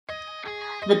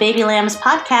The Baby Lambs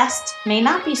podcast may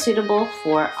not be suitable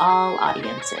for all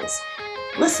audiences.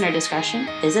 Listener discretion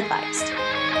is advised.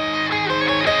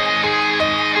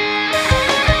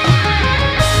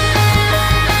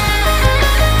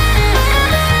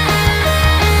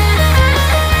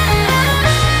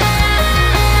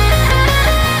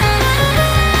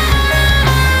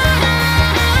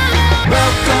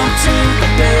 Welcome to the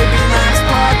Baby Lambs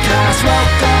podcast.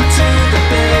 Welcome to the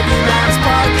Baby Lambs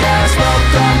podcast.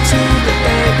 Welcome to the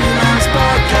Baby Lambs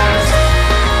podcast.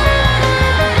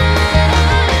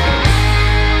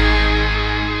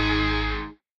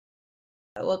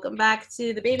 Welcome back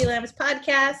to the Baby Lambs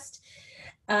podcast.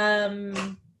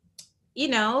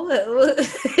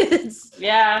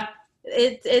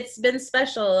 It's been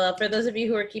special for those of you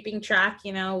who are keeping track.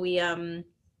 We're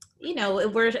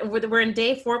in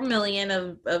day 4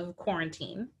 million of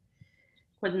quarantine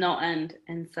With no end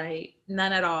in sight.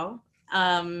 none at all.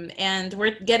 And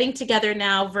we're getting together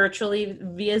now virtually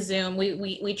via Zoom.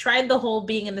 We tried the whole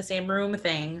being in the same room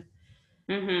thing.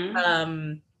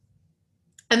 Mm-hmm.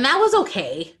 And that was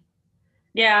okay.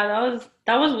 Yeah,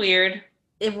 that was weird.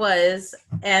 It was.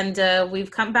 And we've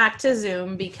come back to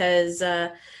Zoom because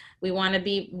we want to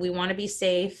be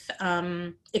safe.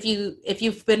 If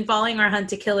you've been following our Hunt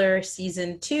to Killer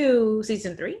season 3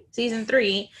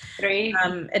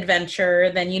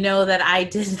 adventure, then you know that I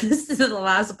did this to the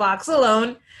last box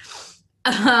alone,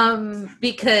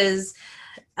 because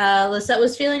Lisette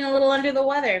was feeling a little under the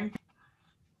weather,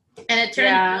 and it turned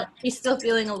out she's still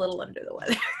feeling a little under the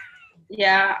weather.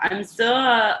 Yeah, I'm still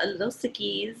a little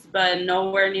sickies, but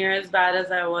nowhere near as bad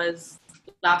as I was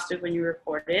last week when you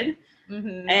recorded.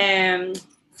 Mm-hmm. And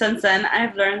since then,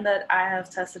 I've learned that I have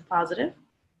tested positive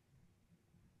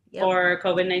for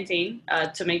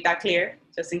COVID-19, to make that clear,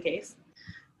 just in case.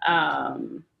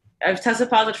 I've tested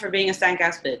positive for being a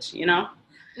stank-ass bitch, you know?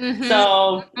 Mm-hmm.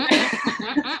 So,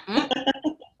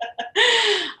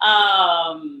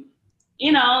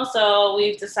 so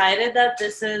we've decided that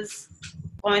this is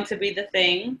going to be the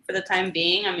thing for the time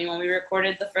being. I mean, when we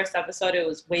recorded the first episode, it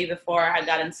was way before I had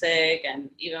gotten sick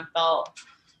and even felt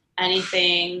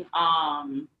anything.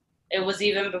 It was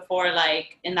even before,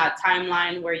 like, in that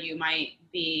timeline where you might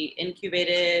be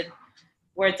incubated,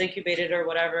 where it's incubated or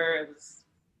whatever. It was,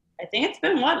 I think it's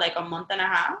been like a month and a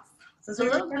half since we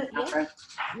recorded that first.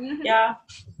 Mm-hmm. Yeah.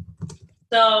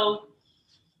 So,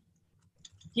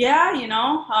 yeah,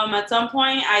 at some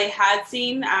point I had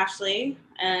seen Ashley,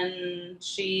 and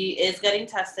she is getting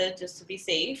tested just to be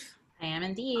safe. I am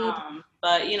indeed.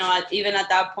 But, even at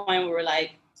that point, we were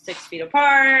like 6 feet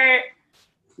apart,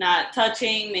 not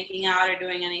touching, making out, or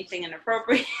doing anything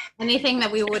inappropriate. Anything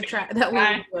that we would try, that we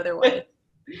would do otherwise.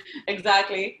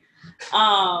 Exactly.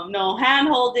 No hand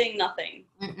holding, nothing.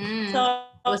 Mm-mm. So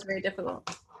It was very difficult.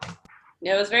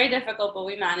 it was very difficult, but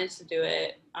we managed to do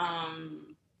it.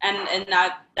 And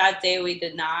that day we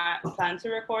did not plan to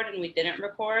record, and we didn't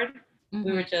record. Mm-hmm.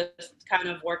 We were just kind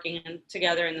of working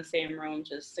together in the same room,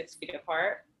 just 6 feet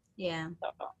apart. Yeah.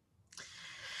 So.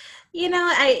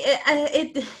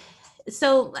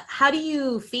 So how do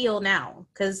you feel now?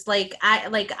 Because I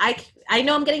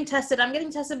know I'm getting tested,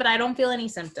 but I don't feel any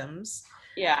symptoms.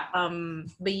 Yeah.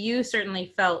 But you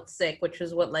certainly felt sick, which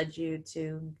is what led you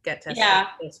to get tested Yeah.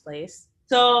 in this place.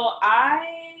 So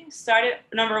I started,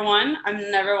 number one,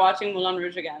 I'm never watching Moulin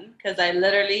Rouge again, because I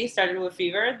literally started with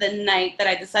fever the night that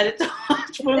I decided to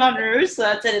watch Moulin Rouge. So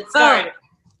that's it. It started.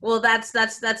 Well, that's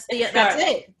it. That's how you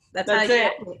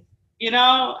it. it.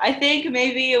 I think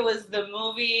maybe it was the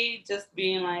movie just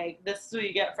being like, this is what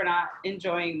you get for not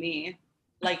enjoying me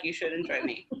like you should enjoy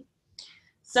me.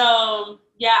 So,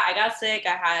 yeah, I got sick.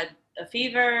 I had a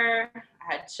fever. I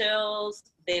had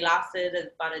chills. They lasted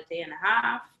about a day and a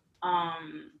half.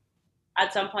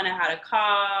 At some point, I had a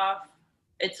cough.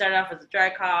 It started off as a dry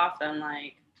cough and,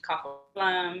 like, cough of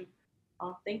phlegm.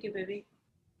 Oh, thank you, baby.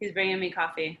 He's bringing me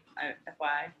coffee,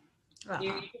 FYI. Oh.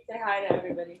 You can say hi to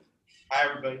everybody. Hi,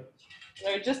 everybody.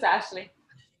 Or just Ashley.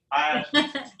 Hi, Ashley.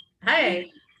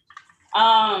 Hey.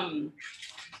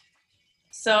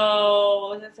 So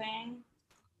what was I saying?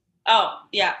 Oh,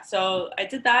 yeah. So I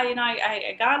did that,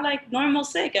 I got like normal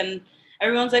sick, and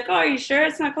everyone's like, oh, are you sure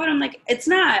it's not COVID? I'm like, it's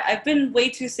not. I've been way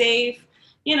too safe.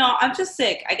 I'm just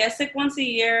sick. I get sick once a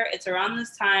year. It's around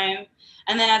this time.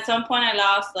 And then at some point I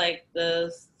lost like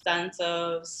the sense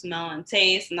of smell and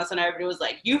taste, and that's when everybody was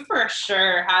like, you for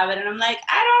sure have it. And I'm like,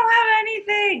 I don't have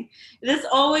anything. This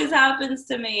always happens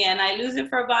to me, and I lose it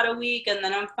for about a week, and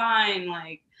then I'm fine.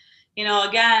 Like,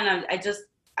 again, I just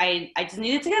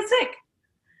needed to get sick.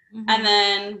 Mm-hmm. And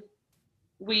then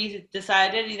we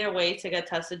decided either way to get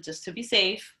tested just to be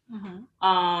safe.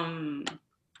 Mm-hmm.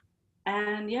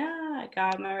 And yeah, I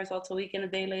got my results a week and a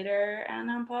day later, and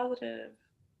I'm positive.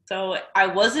 So I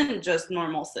wasn't just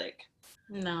normal sick.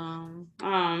 No.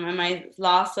 And my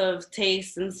loss of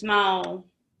taste and smell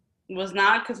was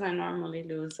not because I normally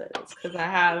lose it. It's because I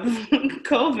have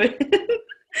COVID.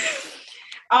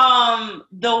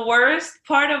 The worst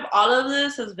part of all of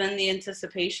this has been the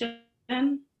anticipation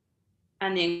and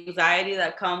the anxiety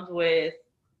that comes with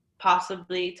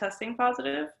possibly testing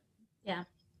positive. Yeah.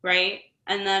 Right?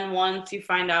 And then once you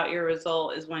find out your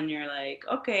result is when you're like,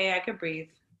 okay, I could breathe.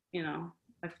 You know,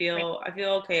 I feel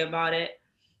okay about it.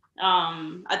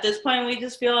 At this point, we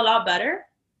just feel a lot better.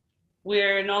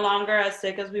 We're no longer as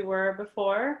sick as we were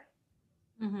before.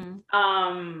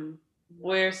 Mm-hmm.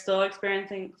 We're still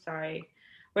experiencing.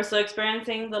 We're still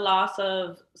experiencing the loss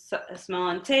of smell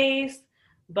and taste,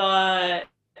 but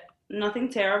nothing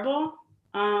terrible.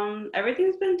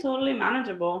 Everything's been totally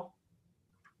manageable.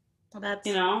 Well, that's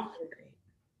you know. really great.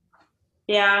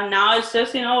 Yeah, now it's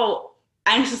just,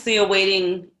 anxiously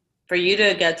awaiting for you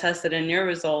to get tested and your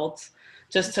results,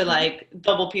 just to like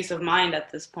double peace of mind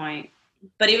at this point.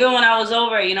 But even when I was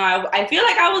over, I feel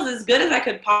like I was as good as I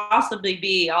could possibly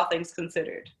be, all things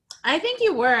considered. I think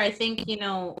you were. I think,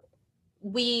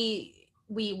 we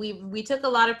took a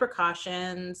lot of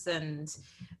precautions, and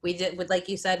we did, with, like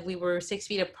you said, we were 6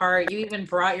 feet apart. You even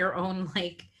brought your own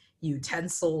like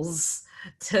utensils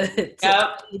to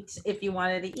eat if you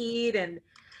wanted to eat, and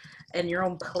your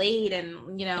own plate.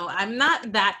 And I'm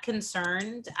not that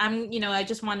concerned. I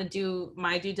just want to do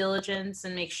my due diligence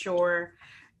and make sure,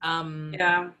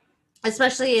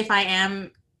 especially if I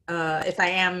am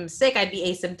sick, I'd be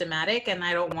asymptomatic, and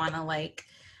I don't want to like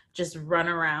just run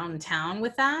around town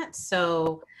with that.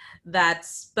 So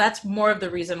that's more of the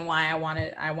reason why I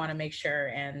want to make sure.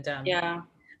 And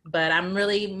but I'm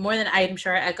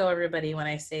sure I echo everybody when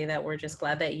I say that we're just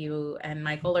glad that you and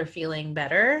Michael are feeling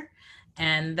better,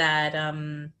 and that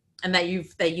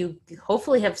you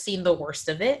hopefully have seen the worst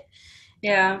of it.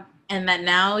 Yeah. And that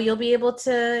now you'll be able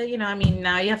to,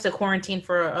 now you have to quarantine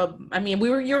for you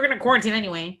were going to quarantine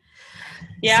anyway.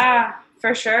 Yeah,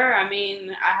 for sure. I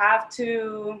have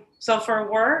to, so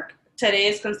for work, today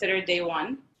is considered day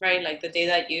one, right? Like the day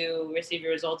that you receive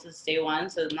your results is day one.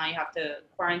 So now you have to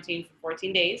quarantine for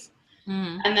 14 days.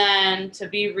 Mm-hmm. And then to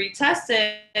be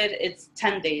retested, it's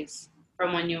 10 days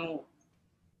from when you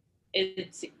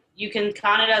can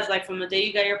count it as like from the day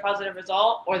you got your positive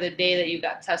result or the day that you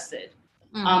got tested.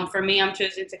 Mm-hmm. For me, I'm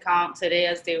choosing to count today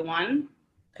as day one.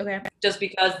 Okay. Just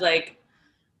because like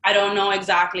I don't know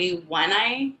exactly when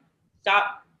I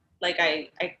got like I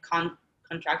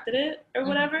contracted it or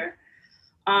whatever.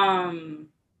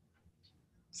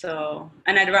 So,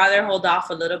 and I'd rather hold off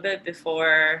a little bit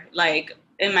before, like,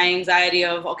 in my anxiety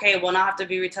of, okay, well, now I have to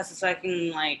be retested so I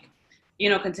can, like,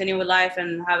 continue with life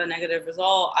and have a negative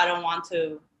result. I don't want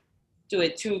to do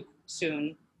it too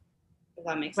soon, if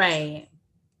that makes sense.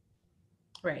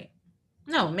 Right.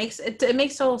 No, it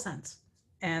makes total sense.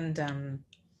 And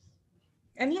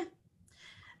yeah.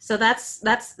 So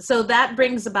that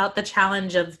brings about the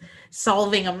challenge of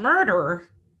solving a murder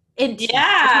into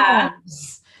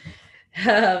homes.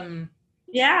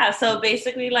 Yeah, so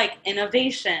basically like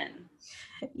innovation,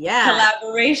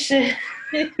 collaboration.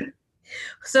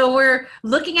 So we're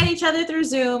looking at each other through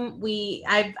Zoom.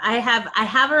 I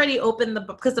have already opened the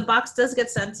book, because the box does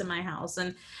get sent to my house.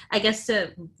 And I guess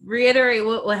to reiterate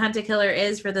what Hunt a Killer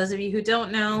is, for those of you who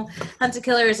don't know, Hunt a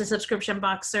Killer is a subscription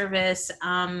box service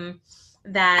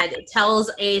that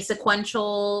tells a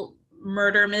sequential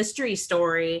murder mystery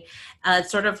story.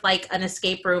 It's sort of like an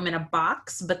escape room in a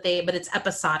box, but it's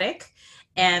episodic.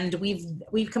 And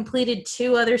we've completed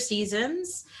 2 other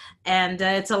seasons, and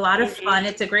it's a lot of fun.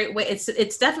 It's a great way.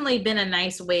 It's definitely been a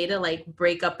nice way to like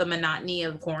break up the monotony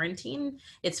of quarantine.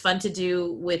 It's fun to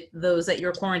do with those that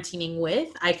you're quarantining with.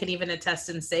 I could even attest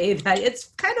and say that it's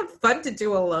kind of fun to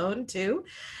do alone too,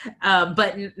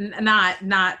 but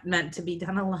not meant to be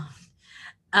done alone.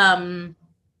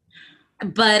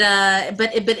 But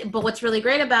what's really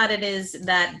great about it is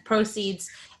that proceeds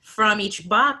from each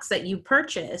box that you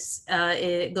purchase,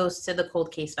 it goes to the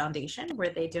Cold Case Foundation, where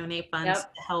they donate funds to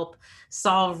help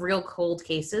solve real cold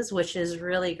cases, which is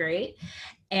really great.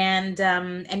 And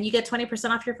you get 20%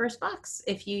 off your first box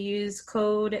if you use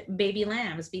code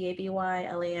BABYLAMBS,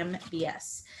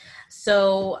 BABYLAMBS.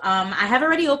 So I have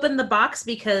already opened the box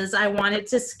because I wanted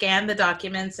to scan the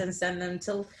documents and send them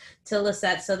to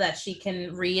Lisette so that she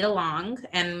can read along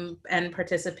and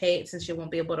participate, since she won't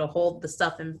be able to hold the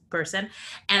stuff in person.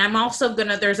 And I'm also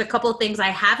there's a couple of things I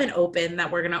haven't opened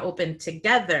that we're gonna open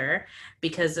together,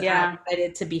 because I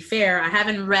decided, to be fair, I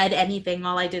haven't read anything.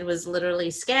 All I did was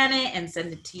literally scan it and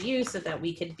send it to you so that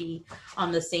we could be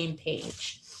on the same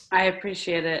page. I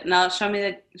appreciate it. Now show me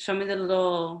the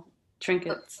little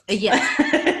trinkets. Yes.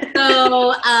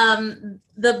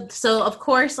 So of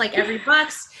course, like every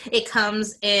box, it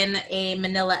comes in a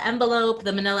manila envelope.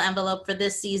 The manila envelope for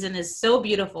this season is so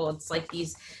beautiful. It's like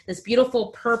this beautiful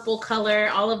purple color.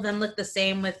 All of them look the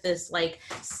same, with this like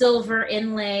silver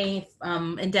inlay,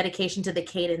 in dedication to the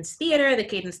Cadence Theater. The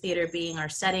Cadence Theater being our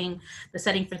setting, the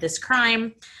setting for this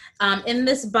crime. In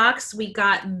this box, we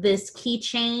got this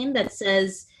keychain that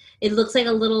says, it looks like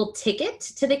a little ticket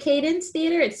to the Cadence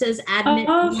Theater. It says admit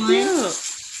one.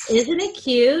 Cute. Isn't it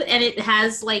cute? And it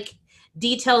has like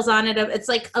details on it. It's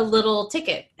like a little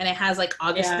ticket, and it has like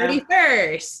August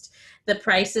 31st. The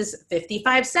price is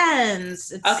 55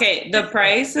 cents. Okay, the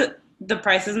price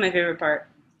is my favorite part.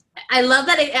 I love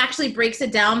that it actually breaks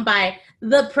it down by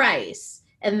the price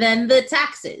and then the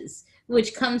taxes,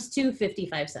 which comes to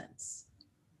 55 cents.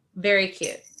 Very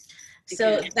cute.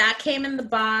 So that came in the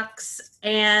box,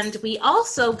 and we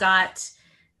also got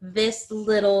this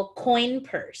little coin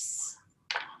purse.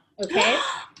 Okay.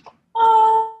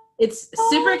 It's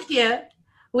super cute.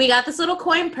 We got this little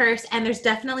coin purse, and there's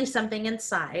definitely something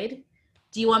inside.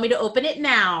 Do you want me to open it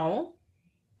now,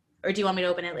 or do you want me to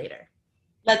open it later?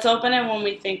 Let's open it when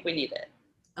we think we need it.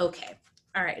 Okay.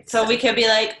 All right. So we could be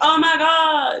like, oh my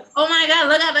God,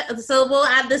 look at it. So we'll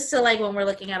add this to like when we're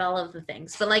looking at all of the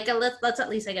things. But like let's at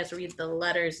least, I guess, read the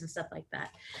letters and stuff like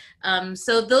that.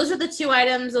 So those are the two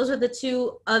items. Those are the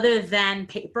two other than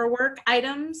paperwork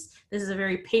items. This is a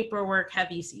very paperwork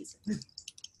heavy season.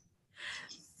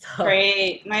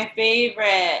 Great. My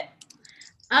favorite.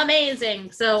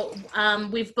 Amazing. So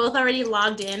we've both already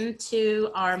logged into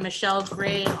our Michelle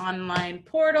Gray online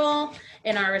portal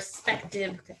in our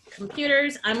respective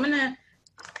computers. I'm going to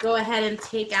go ahead and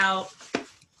take out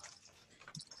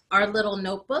our little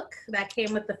notebook that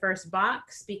came with the first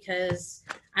box, because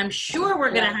I'm sure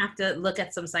we're going to have to look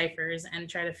at some ciphers and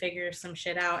try to figure some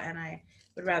shit out, and I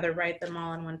would rather write them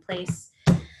all in one place.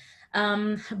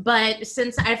 But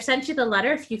since I've sent you the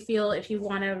letter, if you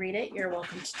want to read it, you're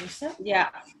welcome to do so. Yeah.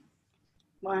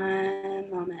 One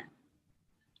moment.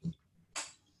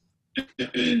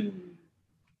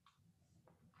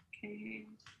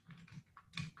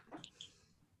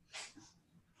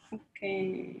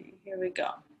 Okay, here we go.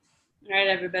 All right,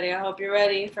 everybody, I hope you're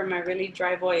ready for my really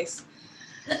dry voice.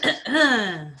 All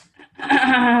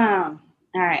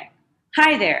right.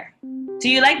 Hi there. Do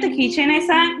you like the keychain I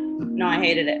sent? No, I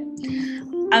hated it.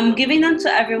 I'm giving them to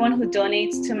everyone who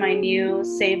donates to my new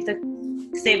Save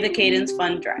the Cadence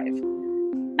Fund drive.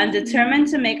 I'm determined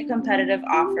to make a competitive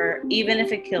offer, even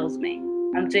if it kills me.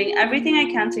 I'm doing everything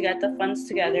I can to get the funds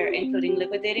together, including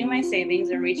liquidating my savings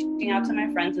and reaching out to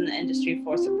my friends in the industry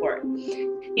for support.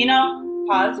 You know,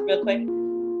 pause real quick.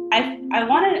 I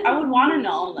would want to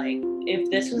know, like, if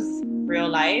this was real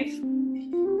life,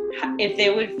 if they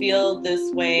would feel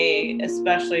this way,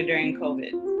 especially during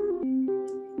COVID.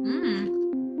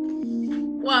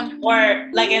 Well, or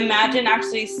like imagine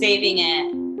actually saving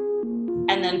it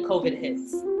and then COVID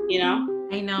hits, you know?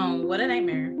 I know. What a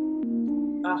nightmare.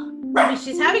 Ugh. I mean,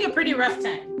 she's having a pretty rough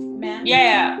time, man.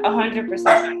 Yeah,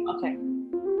 100%.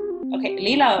 Okay,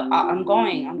 Lila, I'm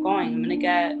going. I'm gonna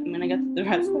get the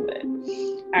rest of it.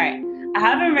 All right. I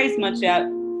haven't raised much yet,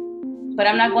 but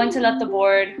I'm not going to let the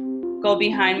board go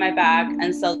behind my back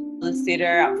and sell the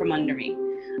theater out from under me.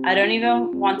 I don't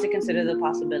even want to consider the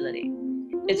possibility.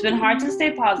 It's been hard to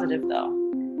stay positive, though.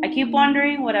 I keep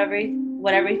wondering what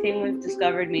everything we've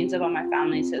discovered means about my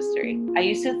family's history. I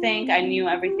used to think I knew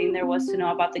everything there was to know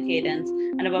about the Cadence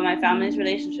and about my family's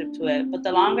relationship to it, but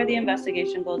the longer the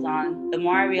investigation goes on, the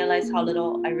more I realize how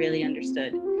little I really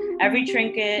understood. Every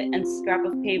trinket and scrap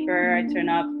of paper I turn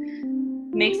up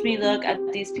makes me look at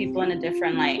these people in a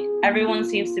different light. Everyone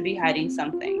seems to be hiding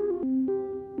something.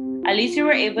 At least you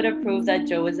were able to prove that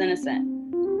Joe was innocent.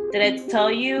 Did I tell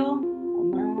you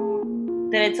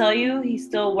he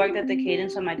still worked at the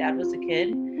Cadence when my dad was a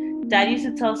kid? Dad used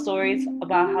to tell stories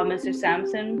about how Mr.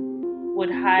 Sampson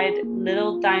would hide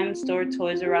little dime store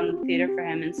toys around the theater for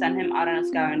him and send him out on a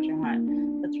scavenger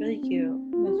hunt. That's really cute.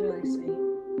 That's really sweet.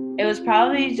 It was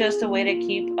probably just a way to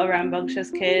keep a rambunctious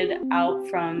kid out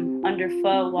from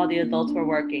underfoot while the adults were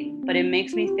working, but it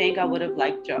makes me think I would have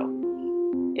liked Joe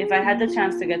if I had the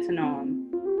chance to get to know him.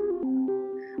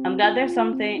 I'm glad there's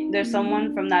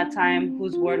someone from that time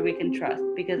whose word we can trust,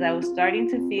 because I was starting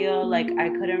to feel like I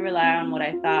couldn't rely on what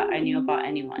I thought I knew about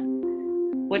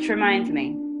anyone. Which reminds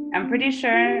me, I'm pretty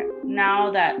sure now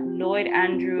that Lloyd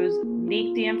Andrews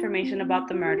leaked the information about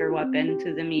the murder weapon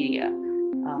to the media.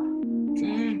 Oh,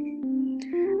 dang.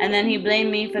 And then he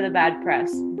blamed me for the bad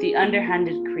press, the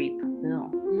underhanded creep. Ew.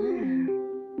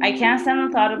 I can't stand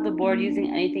the thought of the board using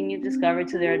anything you discovered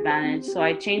to their advantage, so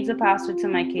I changed the password to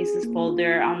my cases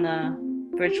folder on the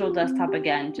virtual desktop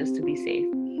again, just to be safe.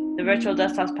 The virtual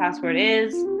desktop's password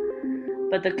is,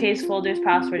 but the case folder's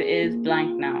password is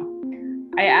blank now.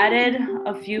 I added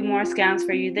a few more scans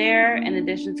for you there, in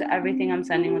addition to everything I'm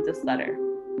sending with this letter.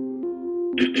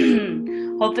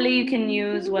 Hopefully you can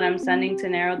use what I'm sending to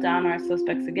narrow down our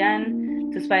suspects again.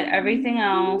 Despite everything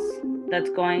else that's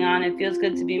going on, it feels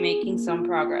good to be making some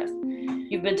progress.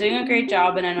 You've been doing a great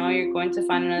job, and I know you're going to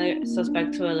find another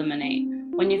suspect to eliminate.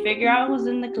 When you figure out who's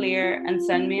in the clear and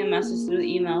send me a message through the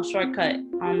email shortcut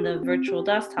on the virtual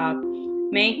desktop,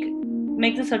 make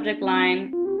the subject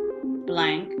line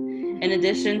blank. In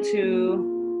addition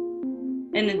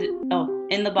to,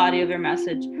 in the body of your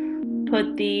message,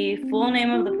 put the full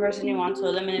name of the person you want to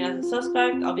eliminate as a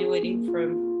suspect. I'll be waiting to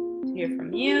hear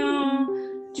from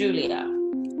you, Julia.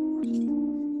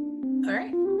 All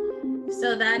right.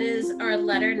 So that is our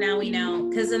letter. Now we know,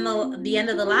 because in the end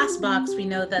of the last box, we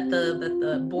know that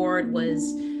the board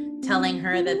was telling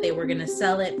her that they were going to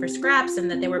sell it for scraps,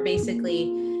 and that they were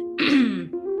basically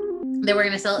they were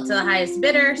going to sell it to the highest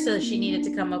bidder. So she needed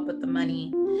to come up with the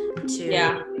money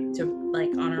to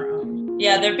like on her own.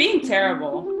 Yeah, they're being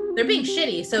terrible. They're being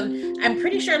shitty. So I'm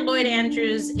pretty sure Lloyd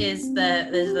Andrews is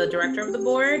the director of the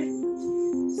board.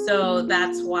 So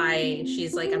that's why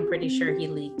she's like, I'm pretty sure he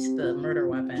leaked the murder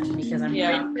weapon, because I'm pretty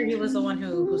sure he was the one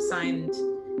who was signed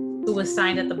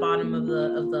at the bottom of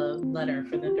the letter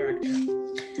for the director.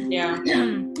 Yeah.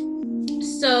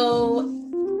 So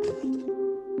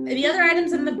the other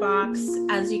items in the box,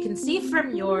 as you can see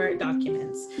from your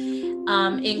documents,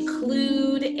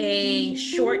 include a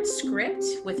short script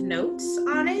with notes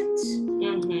on it.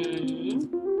 Mm-hmm.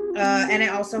 And it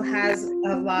also has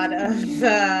a lot of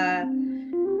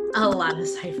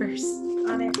ciphers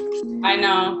on it. I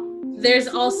know. There's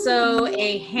also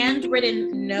a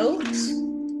handwritten note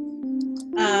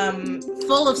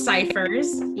full of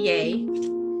ciphers. Yay.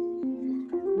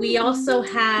 We also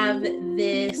have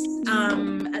this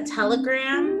a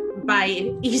telegram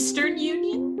by Eastern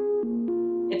Union.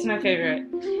 It's my favorite.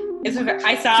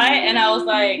 I saw it and I was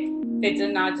like, they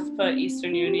did not just put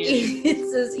Eastern Union. It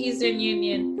says Eastern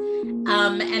Union.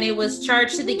 And it was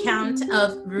charged to the account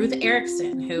of Ruth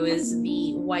Erickson, who is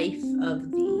the wife of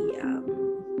the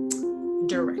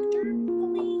director.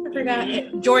 I forgot.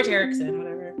 George Erickson,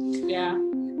 whatever. Yeah.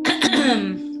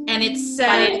 And it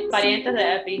said... Pariente de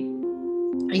Epi.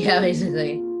 Yeah,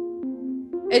 basically.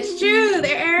 It's true,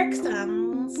 they're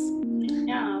Ericksons.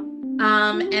 Yeah.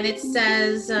 And it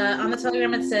says, on the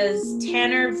telegram, it says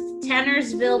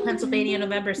Tannersville, Pennsylvania,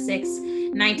 November 6,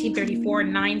 1934,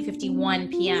 9:51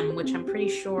 p.m., which I'm pretty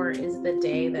sure is the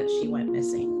day that she went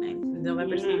missing.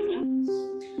 November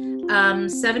 6th.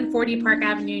 740 Park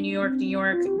Avenue, New York,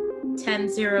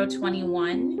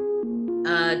 10021.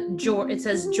 It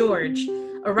says George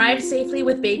arrived safely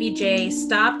with baby J,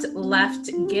 stopped, left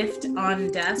gift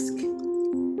on desk.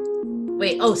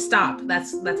 Wait, stop.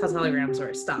 That's how telegrams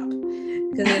work. Stop.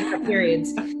 Because it's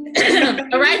periods.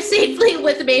 Arrived safely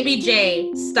with baby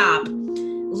J. Stop.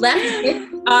 Left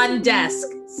gift on desk.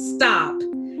 Stop.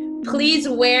 Please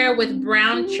wear with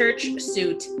brown church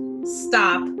suit.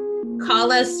 Stop.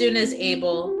 Call as soon as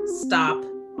able. Stop.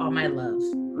 All my love,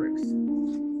 Ruth.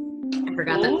 I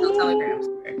forgot that's how telegrams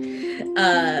were.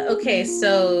 Okay,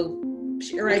 so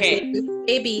she arrived safely with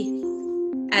baby.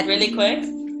 Really quick.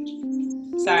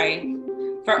 Sorry.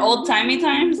 For old-timey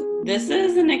times, this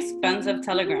is an expensive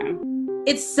telegram.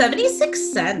 It's 76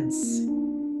 cents.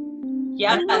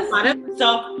 Yeah.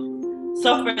 So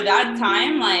for that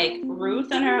time, like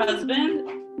Ruth and her husband,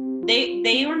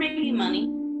 they were making money.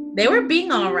 They were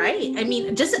being all right. I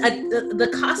mean, just the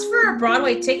cost for a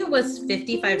Broadway ticket was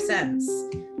 55 cents.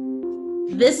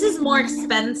 This is more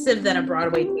expensive than a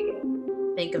Broadway ticket.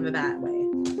 Think of it that way.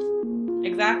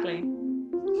 Exactly.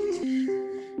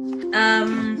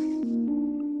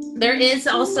 There is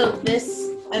also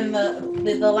this, and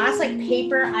the last like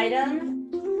paper item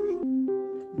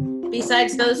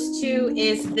besides those two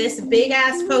is this big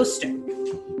ass poster.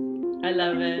 I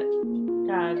love it.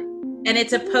 God. And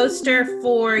it's a poster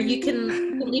for, you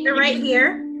can leave it right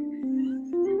here.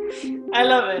 I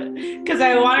love it. Because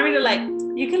I wanted me to like,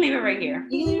 you can leave it right here.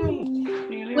 You can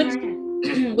leave it right here.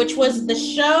 which was the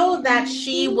show that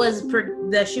she was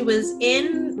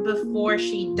in before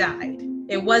she died.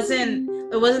 It wasn't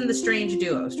the Strange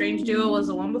Duo. Strange Duo was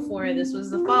the one before. This was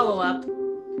the follow-up.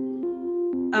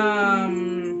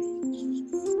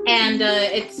 And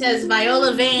it says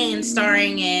Viola Vane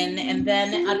starring in, and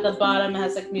then at the bottom it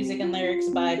has like music and lyrics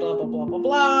by blah blah blah blah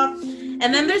blah.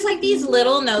 And then there's like these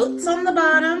little notes on the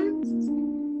bottom.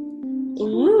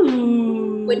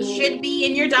 Ooh. Which should be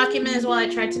in your document as well. I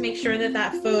tried to make sure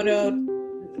that photo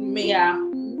Yeah.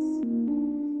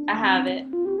 I have it.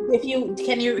 If you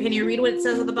can you read what it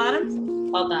says at the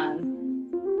bottom? Hold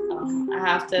on. I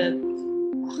have to.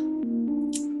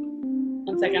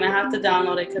 One second. I have to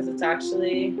download it because it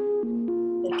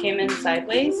came in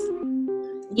sideways.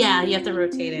 Yeah, you have to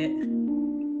rotate it.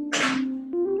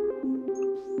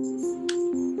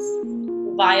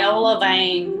 Viola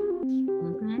Vane.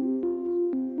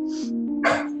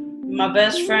 My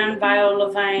best friend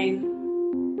Viola Vane.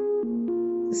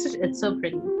 It's so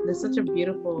pretty. There's such a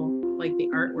beautiful, like the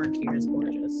artwork here is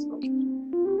gorgeous.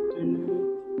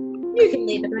 You can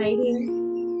leave it right here.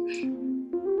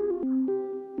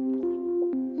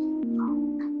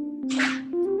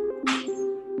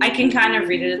 I can kind of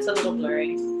read it. It's a little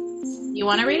blurry. You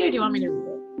want to read it, or do you want me to read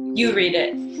it? You read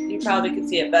it. You probably could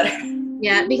see it better.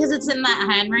 Yeah, because it's in that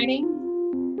handwriting.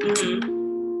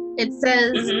 Mm-hmm. It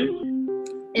says. Mm-hmm.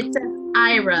 It says,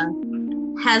 Ira,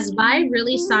 has Vi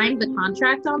really signed the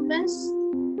contract on this?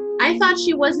 I thought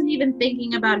she wasn't even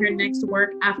thinking about her next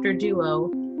work after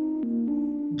Duo.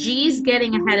 G's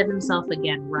getting ahead of himself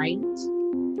again, right?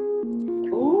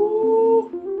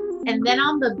 Ooh. And then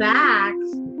on the back,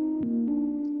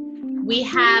 we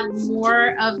have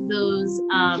more of those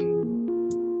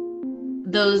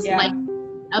like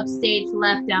upstage,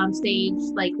 left,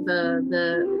 downstage, like so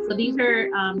these are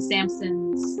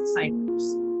Samson's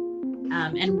ciphers.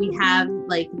 And we have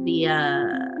like the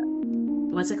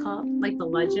what's it called? Like the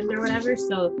legend or whatever.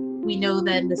 So we know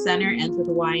that in the center ends with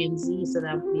Y and Z, so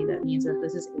that means that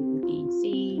this is A, B,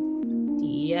 C, D,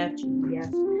 E, F, G, E, F.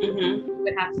 Mm-hmm. We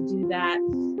would have to do that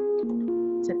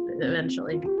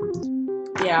eventually.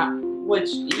 Yeah,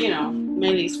 which, my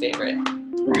least favorite.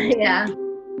 Yeah.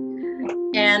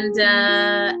 And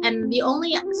the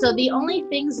only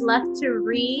things left to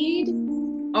read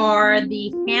are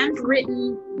the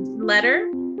handwritten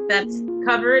letter that's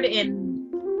covered in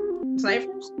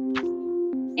ciphers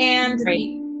and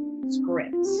the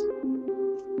script,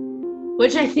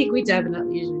 which I think we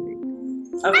definitely should read.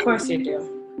 Of course you do.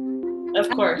 Of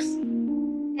course.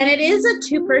 And it is a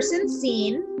 2-person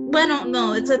scene. Well,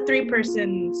 no, it's a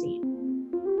 3-person scene.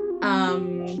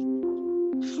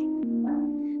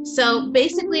 So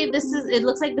basically, it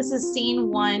looks like this is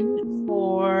scene 1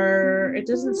 for. It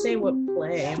doesn't say what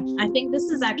play. I think this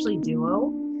is actually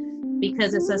Duo,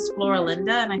 because it says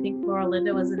Floralinda, and I think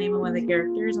Floralinda was the name of one of the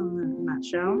characters in that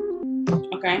show.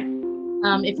 Okay.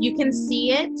 If you can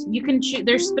see it, you can choose.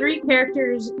 There's 3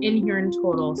 characters in here in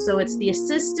total. So it's the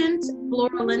assistant,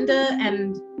 Floralinda,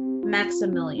 and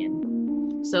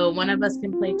Maximilian. So one of us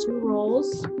can play 2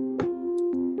 roles.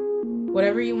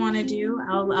 Whatever you want to do,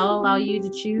 I'll allow you to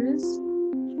choose.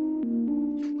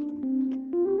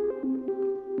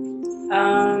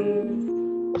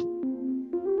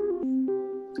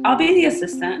 I'll be the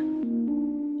assistant.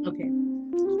 Okay.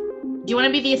 Do you want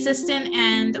to be the assistant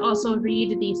and also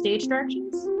read the stage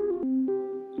directions?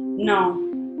 No.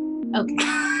 Okay.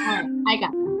 All right. I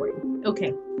got that for you.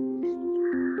 Okay.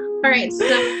 All right.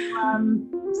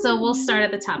 So we'll start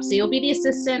at the top. So you'll be the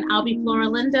assistant. I'll be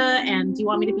Floralinda. And do you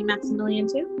want me to be Maximilian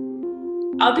too?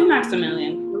 I'll be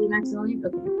Maximilian. You'll be Maximilian?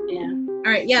 Okay. Yeah.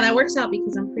 All right. Yeah, that works out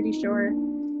because I'm pretty sure.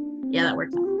 Yeah, that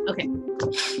worked out. Okay.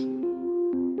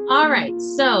 All right.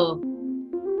 So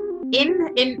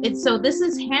so this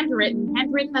is handwritten.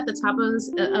 Handwritten at the top of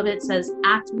it says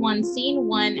Act 1, Scene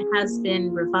 1 has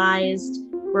been revised.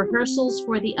 Rehearsals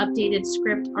for the updated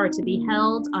script are to be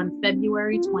held on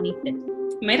February 25th.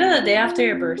 Made it the day after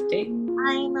your birthday.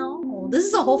 I know. This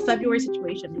is a whole February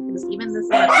situation because even this is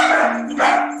February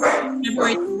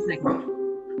 22nd.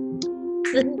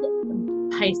 This is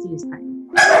Pisces time.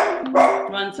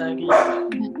 1 second.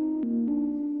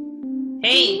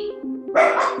 Hey.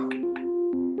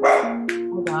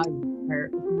 Oh God, you're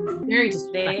very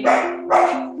distracted.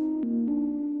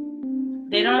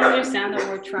 They don't understand that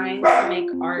we're trying to make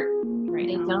art right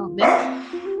They now. don't. They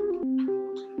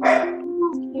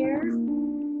don't care.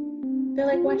 They're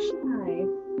like, why should I?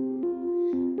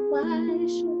 Why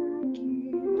should I care?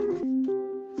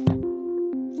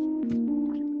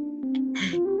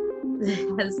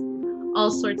 It has all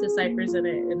sorts of ciphers in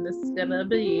it, and this is gonna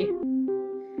be.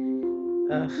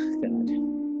 Oh God.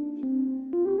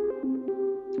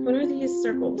 What are these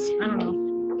circles? I don't know.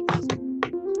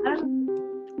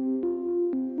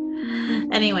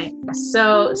 Anyway,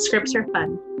 so scripts are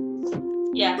fun.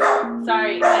 Yeah.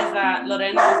 Sorry, is that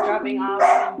Lorena was dropping off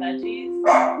some veggies.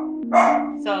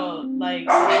 So, like,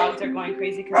 the dogs are going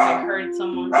crazy because they heard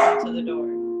someone come to the door.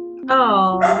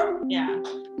 Oh. Yeah.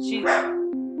 She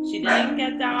didn't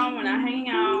get down. We're not hanging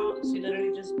out. She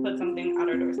literally just put something at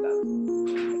her doorstep.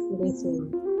 Really sweet.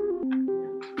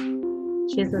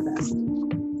 She's the best.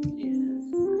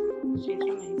 She's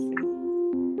amazing.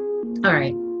 All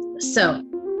right. So,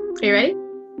 are you ready?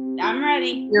 I'm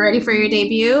ready. You're ready for your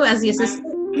debut as the assistant?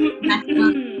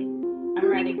 I'm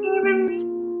ready.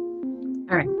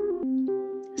 All right.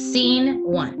 Scene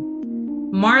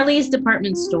 1. Marley's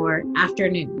department store,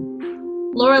 afternoon.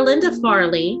 Floralinda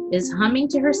Farley is humming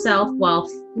to herself while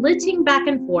flitting back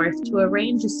and forth to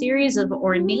arrange a series of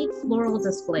ornate floral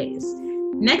displays.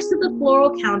 Next to the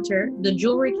floral counter, the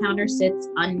jewelry counter sits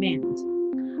unmanned.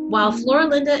 While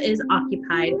Floralinda is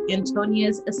occupied,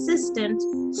 Antonia's assistant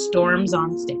storms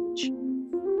on stage.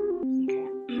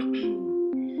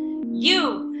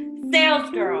 You, sales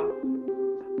girl.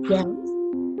 Yes.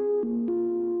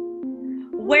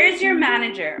 Where's your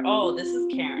manager? Oh, this is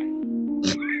Karen.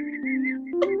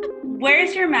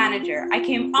 Where's your manager? I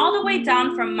came all the way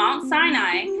down from Mount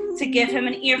Sinai to give him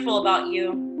an earful about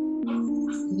you.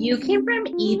 You came from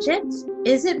Egypt?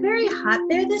 Is it very hot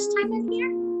there this time of year?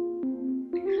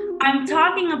 I'm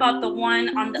talking about the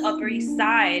one on the Upper East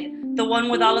Side, the one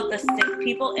with all of the sick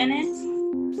people in it.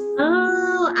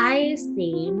 Oh, I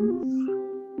see.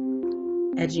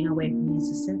 Edging away from the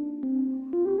assistant.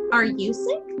 Are you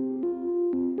sick?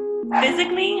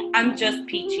 Physically, I'm just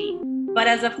peachy. But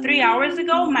as of 3 hours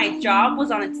ago, my job was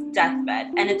on its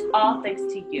deathbed, and it's all thanks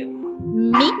to you.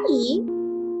 Me?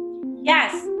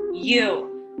 Yes, you.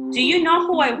 Do you know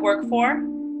who I work for?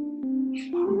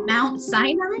 Mount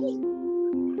Sinai?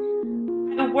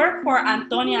 I work for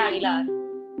Antonia Aguilar.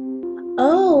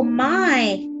 Oh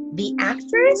my, the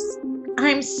actress?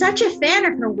 I'm such a fan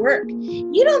of her work.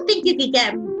 You don't think you could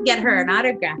get her an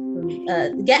autograph?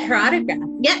 Get her autograph.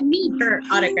 Get me her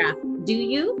autograph. Do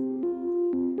you?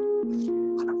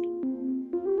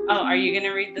 Oh, are you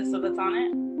gonna read this so that's on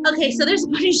it? Okay, so there's a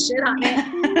bunch of shit on it.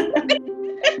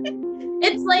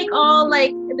 It's like all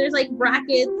like there's like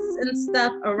brackets and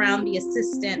stuff around the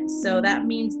assistant, so that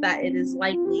means that it is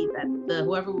likely that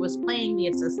whoever was playing the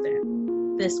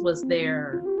assistant, this was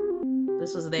theirs.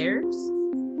 This was their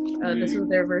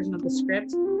version of the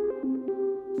script.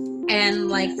 And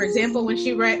like for example, when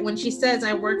she says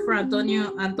I work for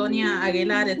Antonia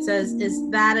Aguilar, it says, is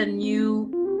that a new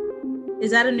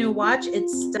watch?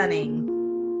 It's stunning.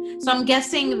 So I'm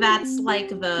guessing that's like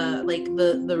the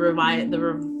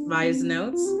revised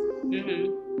notes.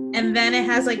 Mm-hmm. And then it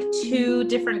has like 2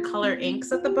 different color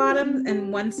inks at the bottom,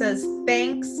 and one says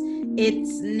thanks.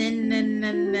 It's na.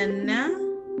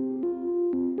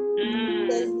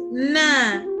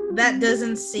 Nah, that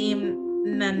doesn't seem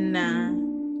na.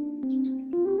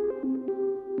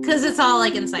 Because it's all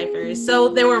like in ciphers. So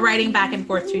they were writing back and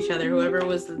forth to each other. Whoever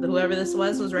this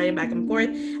was writing back and forth.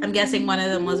 I'm guessing one of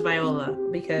them was Viola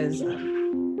because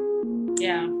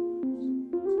yeah.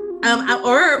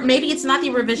 Or maybe it's not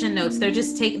the revision notes. They're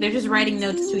just writing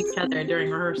notes to each other during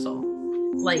rehearsal.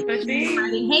 Like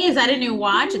writing, hey, is that a new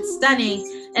watch? It's stunning.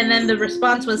 And then the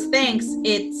response was thanks.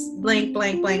 It's blank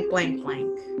blank blank blank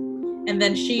blank. And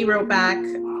then she wrote back,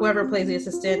 whoever plays the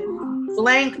assistant,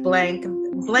 blank blank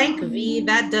blank V.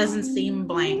 That doesn't seem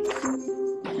blank.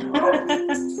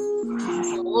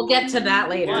 We'll get to that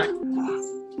later.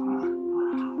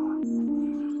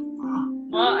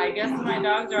 Well, I guess my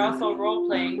dogs are also role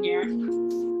playing here.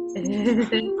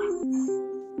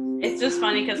 It's just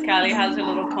funny because Callie has her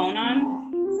little cone on.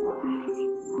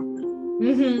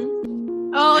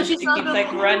 Mm-hmm. Oh, she keeps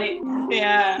like running.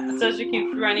 Yeah, so she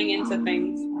keeps running into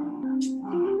things.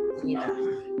 Yeah.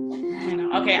 I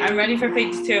know. Okay, I'm ready for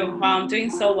page 2. Wow, I'm doing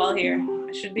so well here.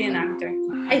 I should be an actor.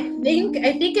 I think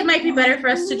it might be better for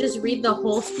us to just read the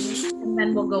whole scene and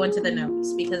then we'll go into the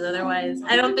notes, because otherwise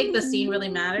I don't think the scene really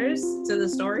matters to the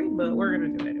story, but we're gonna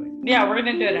do it anyway. Yeah, we're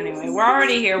gonna do it anyway. We're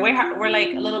already here. We're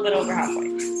like a little bit over halfway.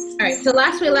 All right. So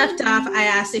last we left off, I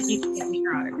asked if you could get me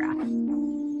your autograph.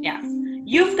 Yeah.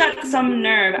 You've got some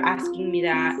nerve asking me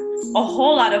that. A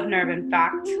whole lot of nerve, in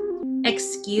fact.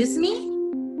 Excuse me?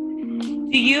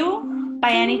 Do you,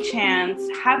 by any chance,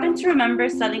 happen to remember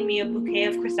selling me a bouquet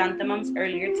of chrysanthemums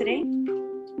earlier today?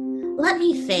 Let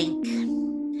me think.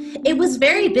 It was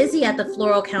very busy at the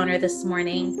floral counter this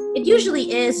morning. It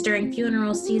usually is during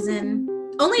funeral season.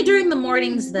 Only during the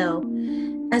mornings, though,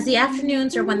 as the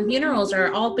afternoons are when funerals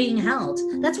are all being held.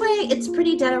 That's why it's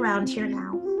pretty dead around here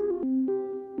now.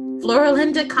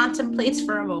 Floralinda contemplates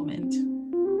for a moment.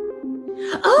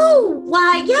 Oh,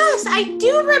 why, yes, I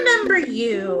do remember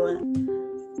you.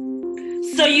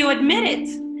 So you admit it.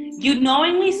 You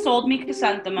knowingly sold me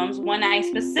chrysanthemums when I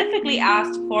specifically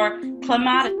asked for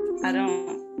clematis. I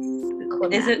don't.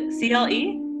 Is it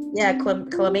CLE? Yeah,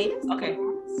 clematis. Okay.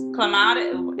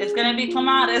 Clematis. It's gonna be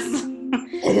clematis.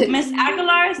 Miss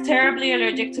Aguilar is terribly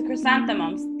allergic to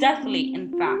chrysanthemums. Deathly,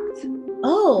 in fact.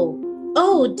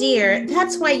 Oh dear.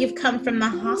 That's why you've come from the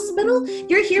hospital?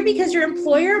 You're here because your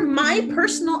employer, my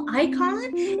personal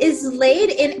icon, is laid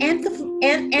in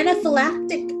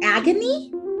anaphylactic agony?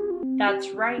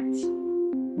 That's right.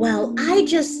 Well, I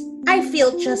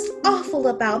feel just awful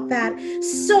about that.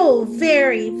 So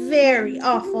very, very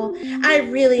awful. I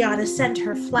really ought to send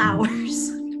her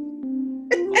flowers.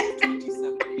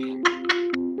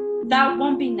 That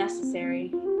won't be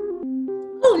necessary.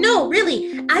 Oh, no,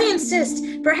 really, I insist.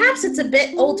 Perhaps it's a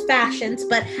bit old-fashioned,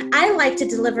 but I like to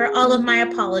deliver all of my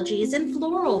apologies in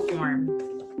floral form.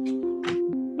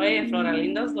 Oye,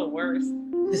 Floralinda's the worst.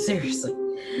 Seriously.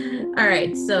 All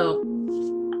right, so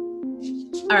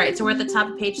we're at the top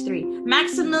of page 3.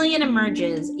 Maximilian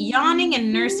emerges, yawning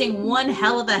and nursing one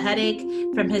hell of a headache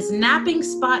from his napping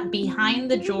spot behind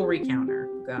the jewelry counter.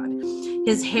 God.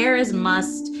 His hair is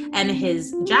mussed and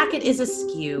his jacket is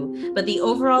askew, but the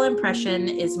overall impression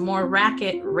is more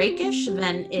rakish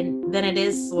than it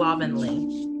is slovenly.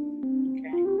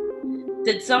 Okay.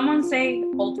 Did someone say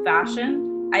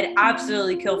old-fashioned? I'd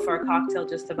absolutely kill for a cocktail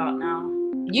just about now.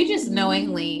 You just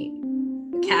knowingly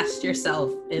cast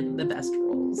yourself in the best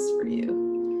roles for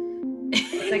you.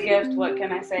 It's a gift. What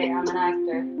can I say? I'm an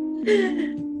actor.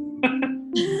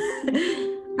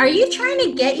 Are you trying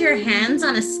to get your hands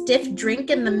on a stiff drink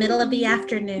in the middle of the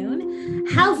afternoon?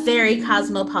 How very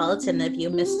cosmopolitan of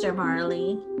you, Mr.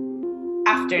 Marley.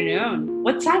 Afternoon?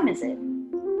 What time is it?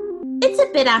 It's a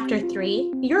bit after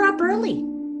 3. You're up early.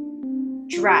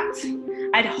 Drat.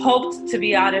 I'd hoped to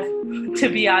be out of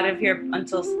here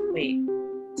until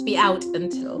To be out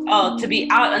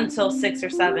until 6 or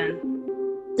 7.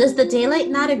 Does the daylight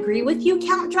not agree with you,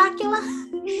 Count Dracula?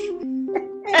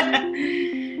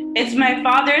 It's my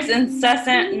father's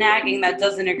incessant nagging that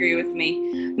doesn't agree with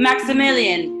me.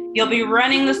 Maximilian, you'll be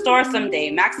running the store someday.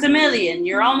 Maximilian,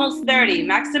 you're almost 30.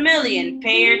 Maximilian,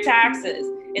 pay your taxes.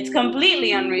 It's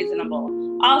completely unreasonable.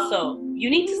 Also, you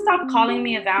need to stop calling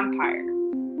me a vampire.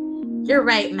 You're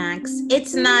right, Max.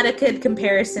 It's not a good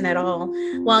comparison at all.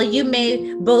 While you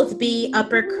may both be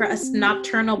upper crust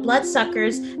nocturnal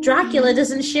bloodsuckers, Dracula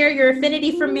doesn't share your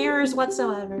affinity for mirrors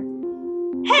whatsoever.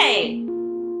 Hey,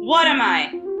 what am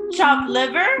I? Chopped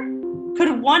liver?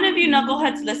 Could one of you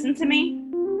knuckleheads listen to me?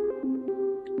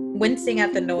 Wincing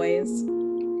at the noise.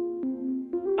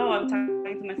 Oh, I'm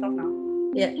talking to myself now.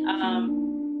 Yeah.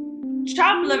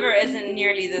 Chopped liver isn't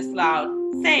nearly this loud.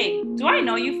 Say, do I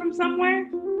know you from somewhere?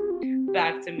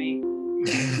 Back to me.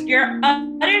 You're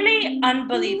utterly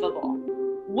unbelievable.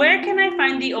 Where can I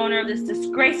find the owner of this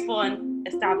disgraceful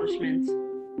establishment?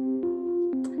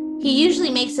 He usually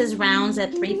makes his rounds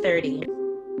at 3:30.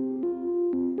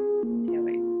 Okay,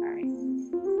 wait. All right.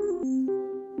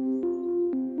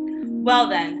 Well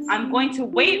then, I'm going to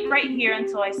wait right here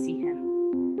until I see him.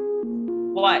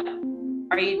 What?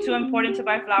 Are you too important to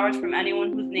buy flowers from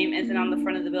anyone whose name isn't on the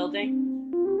front of the building?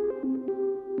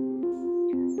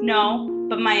 No,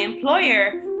 but my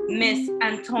employer, Miss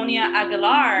Antonia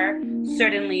Aguilar,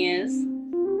 certainly is.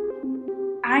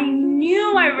 I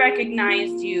knew I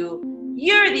recognized you.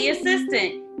 You're the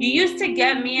assistant. You used to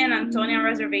get me and Antonia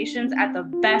reservations at the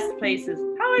best places.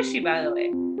 How is she, by the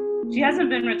way? She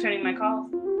hasn't been returning my calls.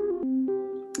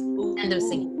 Ooh. End of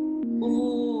scene.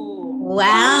 Ooh.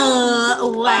 Wow.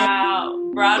 What? Wow.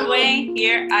 Broadway,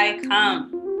 here I come.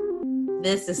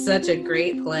 This is such a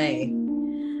great play.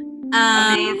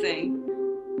 Amazing.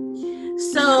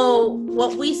 So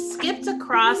what we skipped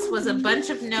across was a bunch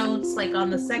of notes, like on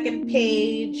the second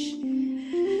page.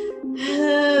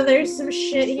 There's some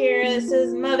shit here. This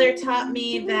says, Mother taught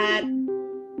me that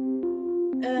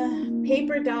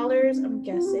paper dollars, I'm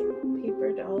guessing,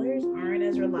 paper dollars aren't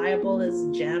as reliable as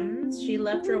gems. She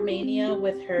left Romania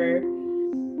with her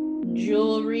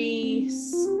jewelry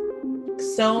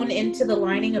sewn into the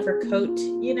lining of her coat,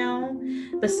 you know?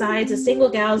 Besides, a single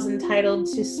gal's entitled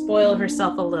to spoil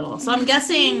herself a little. So I'm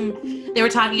guessing they were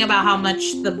talking about how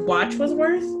much the watch was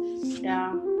worth.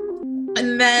 Yeah.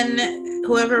 And then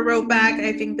whoever wrote back,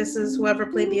 I think this is whoever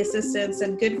played the assistant,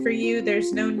 said, good for you.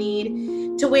 There's no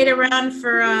need to wait around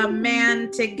for a man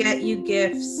to get you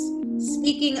gifts.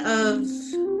 Speaking of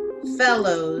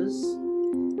fellows,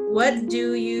 what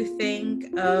do you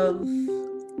think of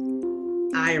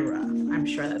Ira? I'm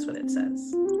sure that's what it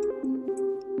says.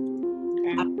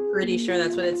 pretty sure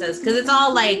that's what it says because it's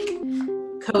all like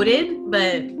coded,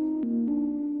 but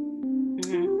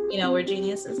you know, we're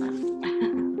geniuses now.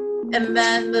 And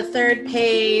then the third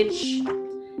page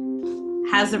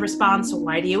has the response,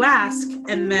 why do you ask?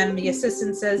 And then the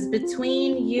assistant says,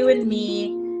 between you and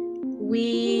me,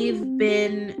 we've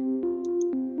been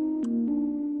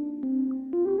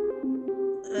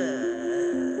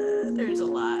there's a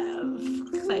lot of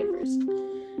ciphers.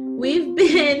 We've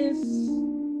been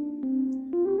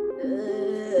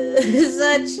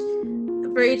such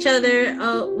for each other.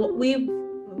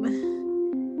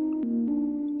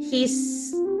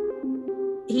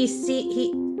 He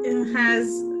has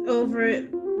over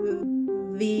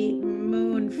the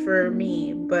moon for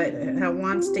me, but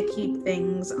wants to keep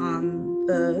things on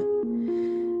the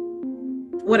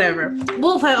whatever.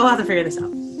 We'll have to figure this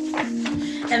out.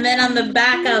 And then on the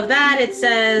back of that, it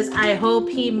says, I hope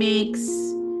he makes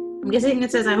you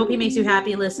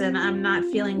happy. Listen, I'm not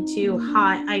feeling too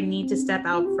hot. I need to step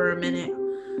out for a minute.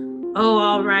 Oh,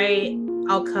 all right.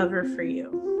 I'll cover for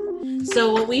you.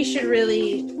 So what we should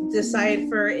really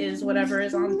decipher is whatever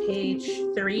is on page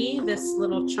 3, this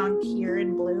little chunk here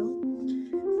in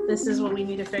blue. This is what we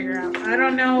need to figure out. I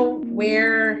don't know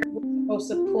where we're supposed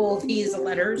to pull these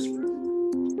letters from.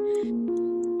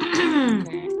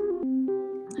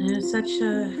 Such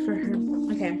a for her.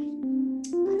 Okay.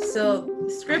 So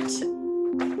script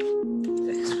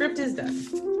is done.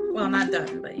 Well, not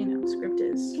done, but you know, script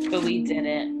is. But we did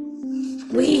it.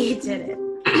 We did it.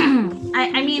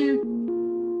 I mean,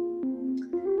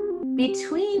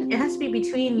 it has to be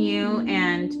between you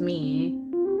and me.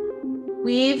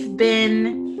 We've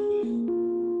been.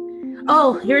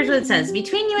 Oh, here's what it says.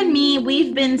 Between you and me,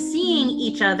 we've been seeing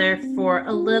each other for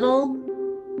a little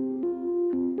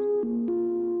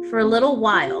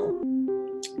while.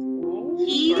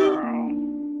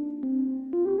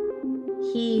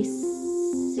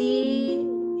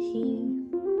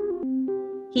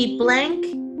 He blank.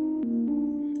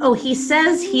 Oh, he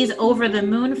says he's over the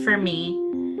moon for me,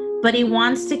 but he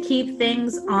wants to keep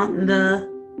things on the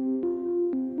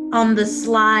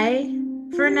sly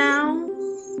for now.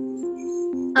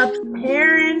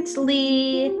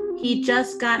 Apparently, he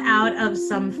just got out of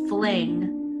some fling.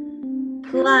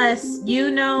 Plus,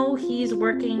 you know he's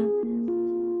working.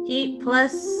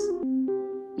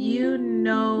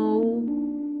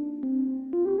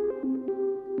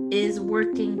 Is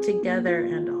working together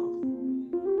and all.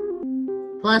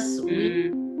 Plus,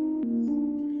 I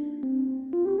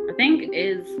think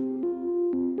is.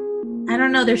 I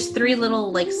don't know. There's 3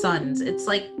 little like suns. It's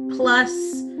like plus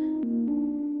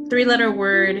 3-letter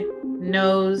word.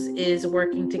 Knows is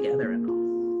working together and all.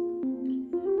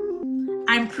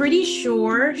 I'm pretty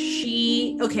sure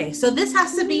okay, so this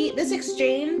has to be, this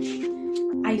exchange,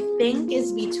 I think,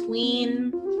 is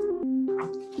between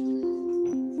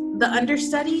the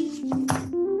understudy,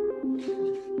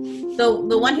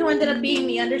 the one who ended up being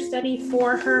the understudy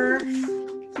for her,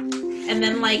 and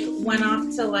then like went off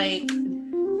to like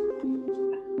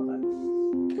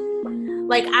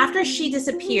after she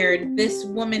disappeared, this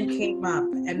woman came up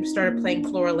and started playing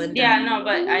Floralinda. Yeah, no,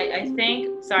 but I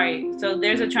think, sorry. So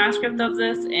there's a transcript of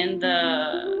this in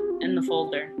the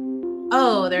folder.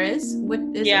 Oh, there is? What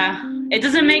is it? It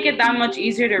doesn't make it that much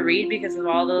easier to read because of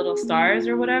all the little stars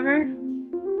or whatever.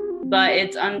 But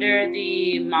it's under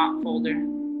the mock folder.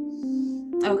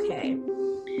 Okay.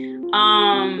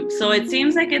 So it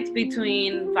seems like it's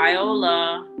between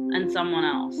Viola and someone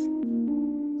else.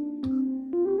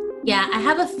 Yeah, I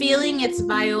have a feeling it's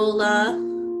Viola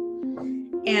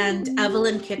and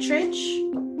Evelyn Kittredge.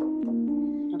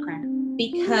 Okay.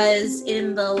 Because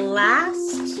in the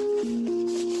last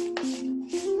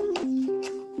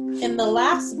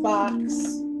box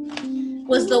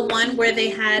was the one where they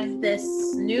had this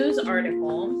news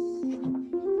article.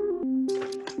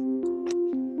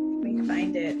 Let me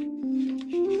find it.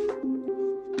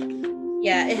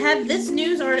 Yeah, it had this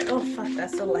news article. Oh, fuck,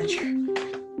 that's the ledger.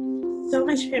 So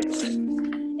much paper.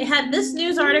 It had this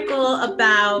news article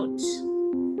about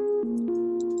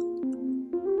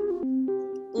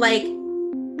like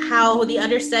how the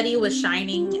understudy was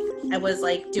shining and was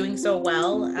like doing so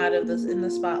well out of this in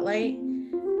the spotlight.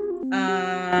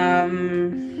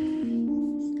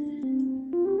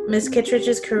 Miss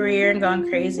Kittredge's career and gone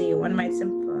crazy. One might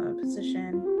simplify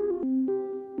position.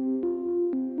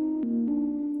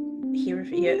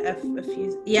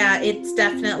 Yeah, it's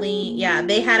definitely,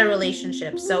 they had a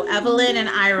relationship. So Evelyn and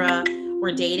Ira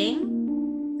were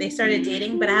dating. They started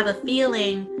dating, but I have a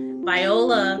feeling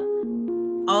Viola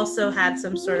also had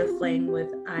some sort of fling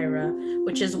with Ira,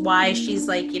 which is why she's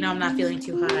like, I'm not feeling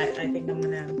too hot. I think I'm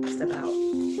gonna step out.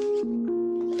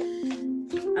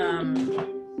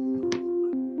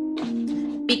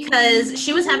 because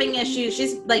she was having issues.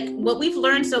 She's like, what we've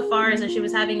learned so far is that she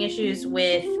was having issues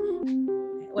with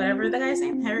whatever the guy's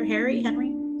name, Henry. Mm-hmm.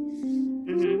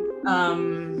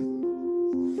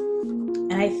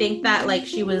 And I think that like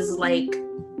she was like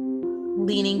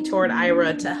leaning toward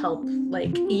Ira to help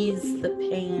like ease the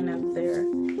pain of their,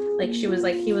 like she was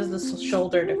like, he was the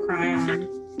shoulder to cry on.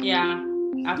 Yeah,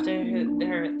 after her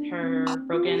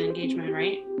broken engagement,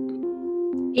 right?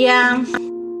 Yeah,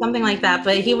 something like that.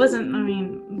 But he wasn't. I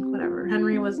mean, whatever.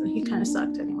 Henry wasn't. He kind of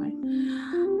sucked anyway.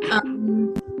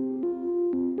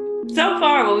 So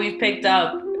far, what we've picked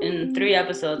up in 3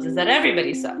 episodes is that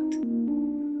everybody sucked.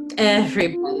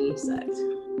 Everybody sucked.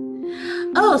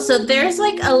 Oh, so there's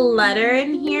like a letter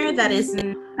in here that is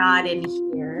not in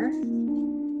here.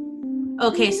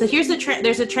 Okay, so here's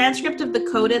there's a transcript of the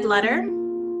coded letter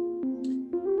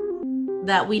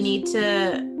that we need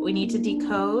to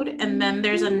decode, and then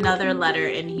there's another letter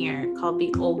in here called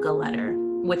the Olga letter,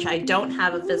 which I don't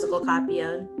have a physical copy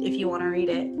of. If you want to read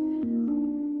it.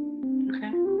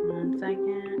 Okay, 1 second.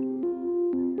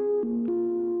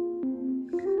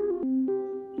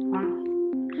 Wow.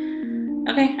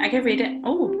 Okay, I can read it.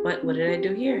 Oh, what did I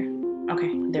do here?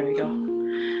 Okay, there we go.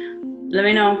 Let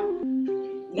me know.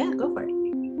 Yeah, go for it.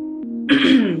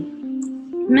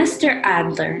 Mr.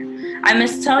 Adler, I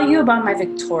must tell you about my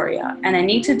Victoria, and I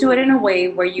need to do it in a way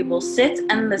where you will sit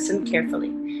and listen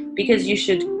carefully, because you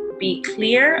should be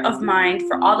clear of mind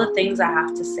for all the things I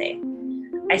have to say.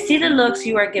 I see the looks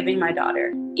you are giving my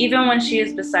daughter, even when she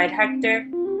is beside Hector,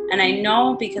 and I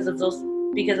know because of those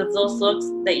looks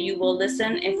that you will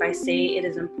listen if I say it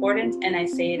is important and I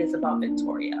say it is about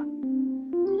Victoria.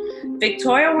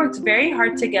 Victoria works very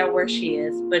hard to get where she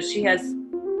is, but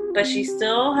she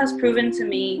still has proven to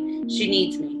me she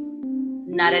needs me.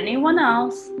 Not anyone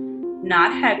else,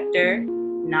 not Hector,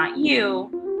 not you,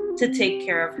 to take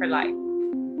care of her life.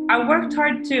 I worked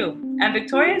hard too, and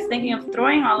Victoria is thinking of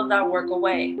throwing all of that work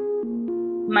away.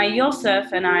 My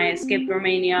Joseph and I escaped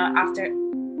Romania after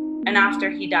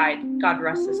he died, God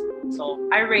rest his soul.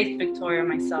 I raised Victoria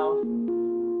myself.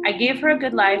 I gave her a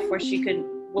good life where she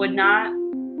would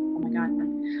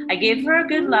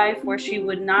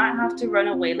not have to run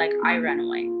away like I ran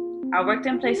away. I worked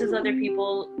in places other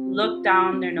people looked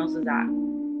down their noses at.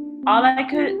 I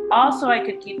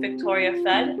could keep Victoria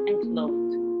fed and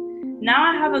clothed. Now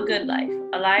I have a good life,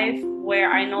 a life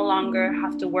where I no longer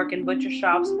have to work in butcher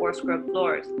shops or scrub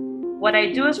floors. What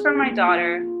I do is for my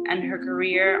daughter and her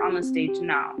career on the stage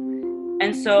now.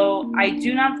 And so I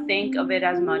do not think of it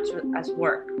as much as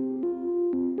work.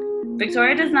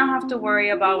 Victoria does not have to worry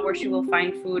about where she will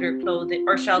find food or clothing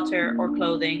or shelter or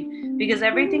clothing, because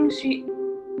everyone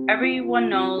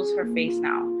knows her face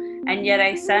now. And yet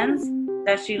I sense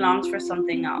that she longs for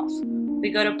something else.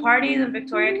 We go to parties and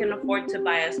Victoria can afford to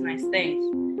buy us nice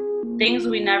things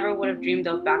we never would have dreamed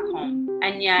of back home.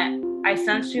 And yet I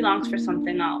sense she longs for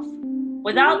something else.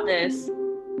 Without this,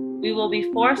 we will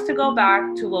be forced to go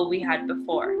back to what we had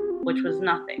before, which was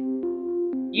nothing.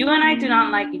 You and I do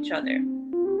not like each other,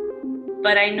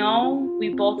 but I know we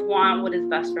both want what is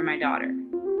best for my daughter,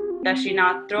 that she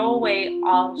not throw away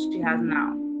all she has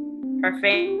now. Her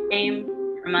fame,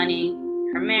 her money,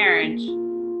 her marriage.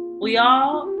 We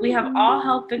have all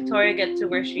helped Victoria get to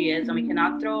where she is, and we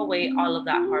cannot throw away all of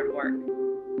that hard work.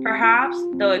 Perhaps,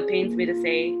 though it pains me to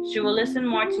say, she will listen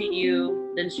more to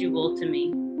you than she will to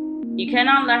me. You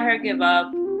cannot let her give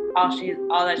up all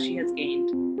that she has gained.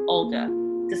 Olga,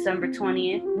 December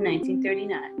 20th,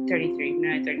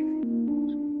 1933.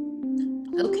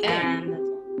 Okay.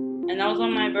 And that was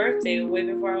on my birthday, way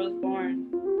before I was born.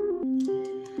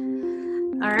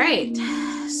 All right.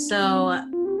 So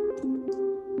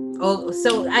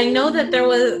I know that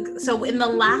so in the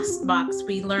last box,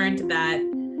 we learned that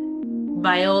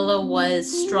Viola was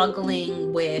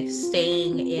struggling with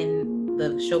staying in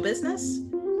the show business.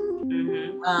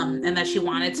 Mm-hmm. And that she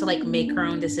wanted to like make her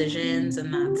own decisions,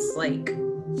 and that's like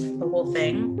the whole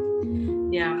thing.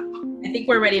 Yeah. I think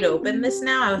we're ready to open this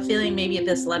now. I have a feeling maybe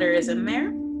this letter is in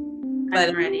there. But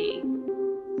I'm ready.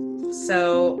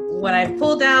 So what I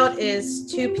pulled out is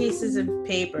 2 pieces of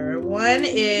paper. One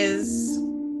is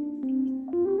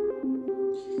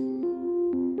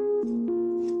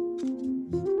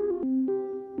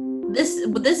this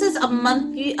is a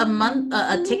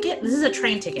ticket. This is a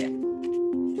train ticket.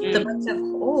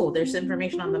 There's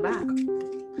information on the back.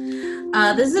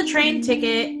 This is a train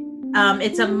ticket.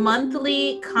 It's a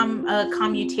monthly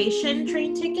commutation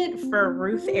train ticket for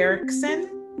Ruth Erickson.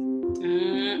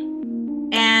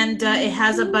 And it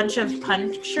has a bunch of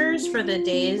punctures for the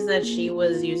days that she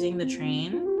was using the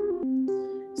train.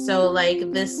 So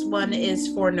like this one is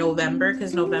for November,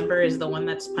 because November is the one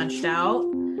that's punched out.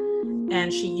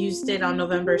 and she used it on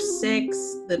November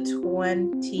 6th, the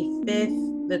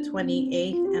 25th, the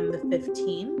 28th, and the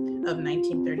 15th of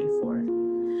 1934.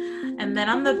 And then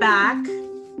on the back,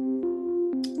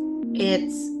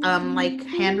 it's like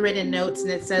handwritten notes,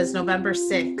 and it says November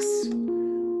 6th.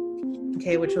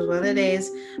 Okay, which was one of the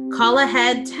days. Call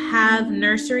ahead to have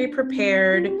nursery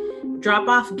prepared. Drop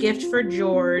off gift for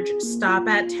George. Stop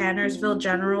at Tannersville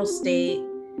General State.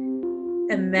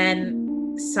 And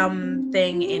then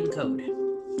something in code.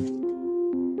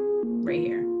 Right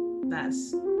here.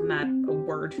 That's not a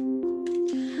word.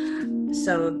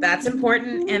 So that's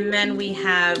important. And then we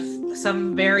have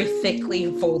some very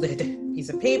thickly folded piece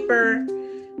of paper.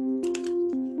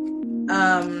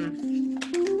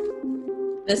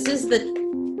 This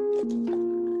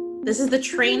is the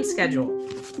train schedule.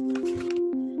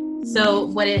 So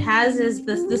what it has is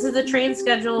this is the train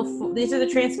schedule. These are the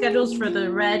train schedules for the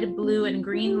red, blue, and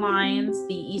green lines,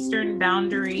 the Eastern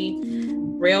Boundary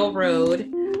Railroad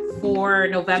for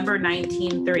November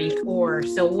 1934.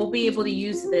 So we'll be able to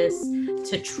use this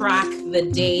to track the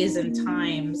days and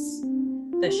times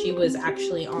that she was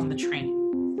actually on the train.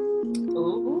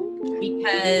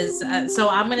 Because, so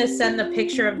I'm going to send a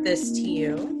picture of this to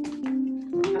you.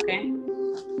 Okay.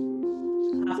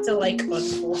 I have to like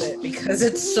unfold it because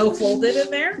it's so folded in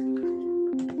there.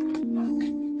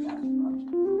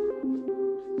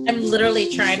 I'm literally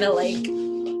trying to like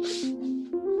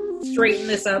straighten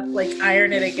this up, like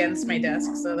iron it against my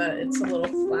desk so that it's a little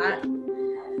flat.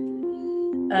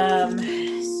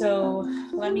 So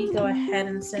let me go ahead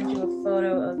and send you a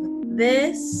photo of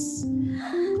this.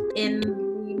 In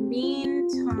the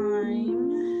meantime,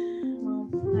 well,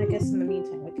 I guess in the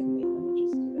meantime we can wait. Let me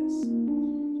just do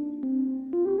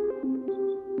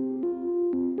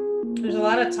this. There's a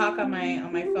lot of talk on my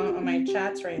phone, on my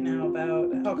chats right now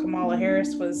about how Kamala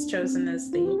Harris was chosen as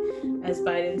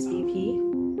Biden's VP.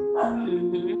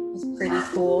 Mm-hmm. It's pretty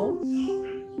cool.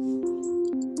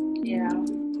 Yeah.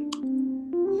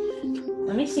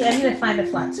 Let me see. I need to find a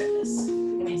flat surface.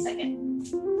 Give me a second.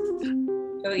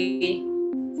 Okay.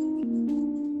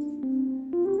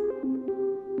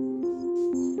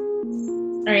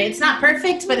 All right, it's not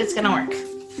perfect, but it's gonna work.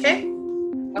 Okay.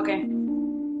 Okay.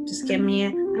 Just give me.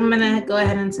 I'm gonna go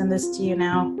ahead and send this to you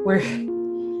now.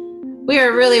 We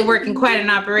are really working quite an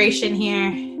operation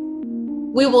here.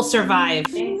 We will survive.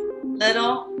 Okay.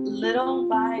 Little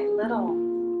by little.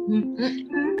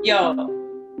 Mm-hmm. Yo,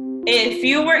 if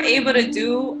you were able to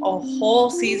do a whole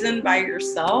season by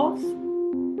yourself,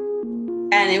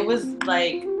 and it was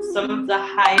like some of the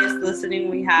highest listening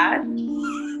we had,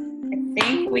 I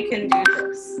think we can do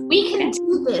this. We can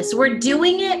do this. We're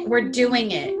doing it. We're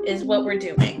doing it is what we're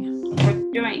doing.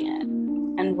 We're doing it.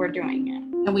 And we're doing it.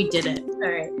 And we did it. All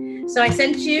right. So I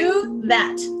sent you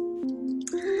that.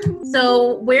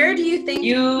 So where do you think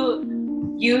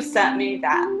you sent me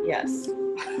that? Yes.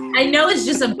 I know it's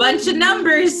just a bunch of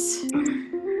numbers.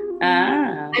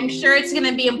 Ah. I'm sure it's going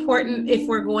to be important if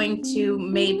we're going to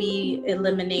maybe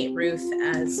eliminate Ruth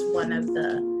as one of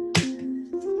the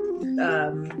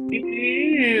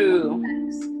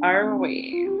Are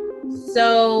we?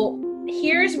 So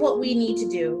here's what we need to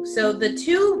do. So the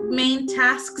two main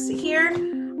tasks here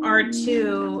are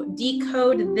to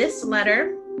decode this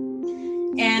letter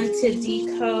and to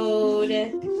decode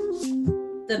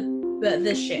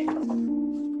this shit.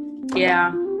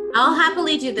 Yeah. I'll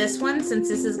happily do this one since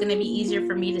this is going to be easier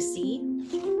for me to see.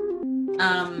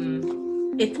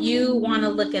 If you want to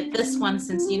look at this one,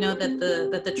 since you know that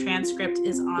the transcript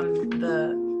is on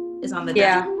the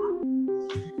Yeah. desktop.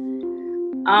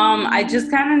 I just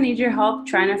kind of need your help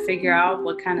trying to figure out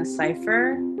what kind of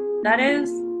cipher that is.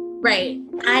 Right.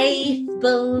 I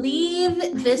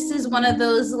believe this is one of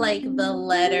those like the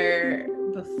letter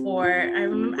before. I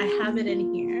remember I have it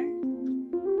in here.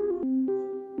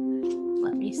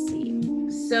 Let me see.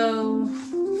 So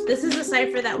this is a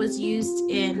cipher that was used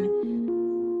in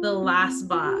the last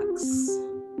box.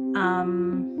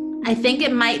 I think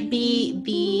it might be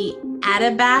the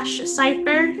Adabash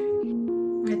cipher.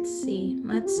 Let's see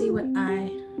what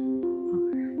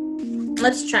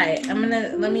let's try it.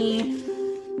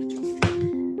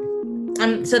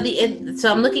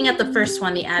 So I'm looking at the first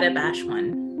one, the Adabash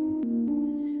one.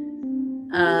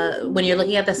 When you're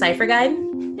looking at the cipher guide.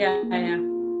 Yeah.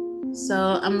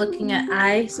 So I'm looking at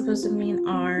I supposed to mean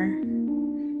R.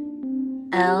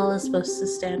 L is supposed to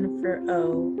stand for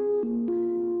O.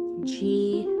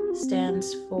 G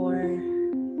stands for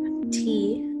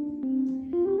T.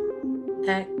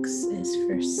 X is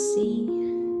for C.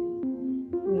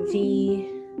 V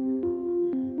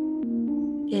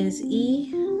is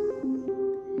E.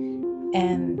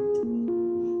 And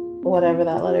whatever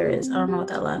that letter is. I don't know what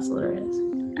that last letter is.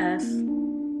 S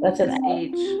That's an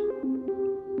H.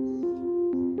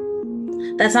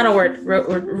 That's not a word.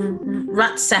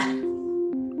 Rutsa.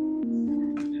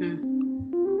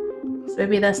 So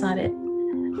maybe that's not it.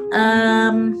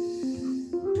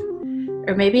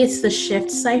 Or maybe it's the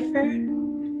shift cipher.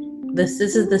 This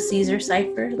is the Caesar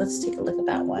cipher. Let's take a look at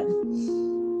that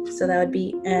one. So that would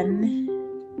be N.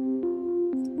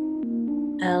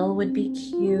 L would be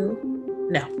Q.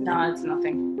 No. No, it's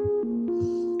nothing.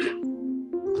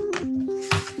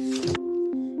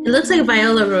 It looks like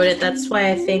Viola wrote it. That's why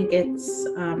I think it's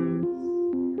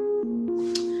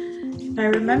if I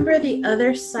remember the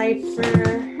other cipher,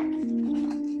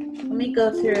 let me go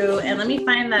through and let me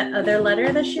find that other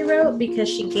letter that she wrote because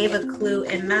she gave a clue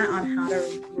in that on how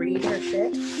to read her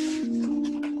shit.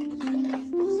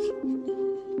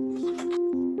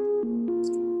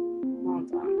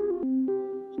 Hold on.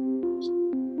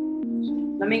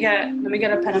 Let me get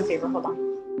a pen and paper. Hold on.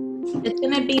 It's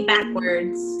gonna be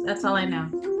backwards. That's all I know.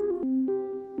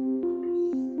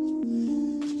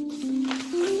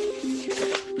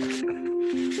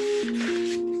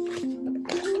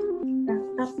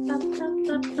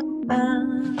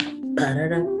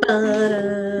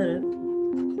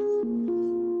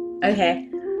 Okay.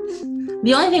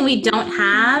 The only thing we don't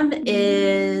have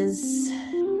is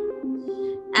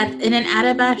in an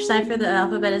Adabash cipher, the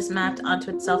alphabet is mapped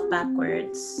onto itself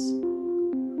backwards.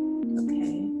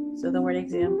 Okay. So the word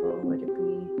example would it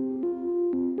be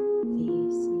B,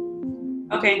 C?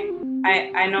 Okay,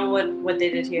 I know what they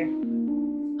did here.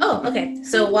 Oh, okay.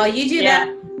 So while you do that,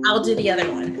 I'll do the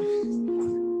other one.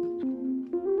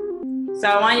 So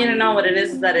I want you to know what it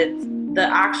is that it's the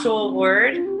actual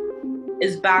word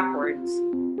is backwards.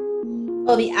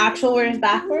 Oh, the actual word is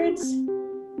backwards?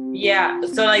 Yeah.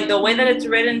 So like the way that it's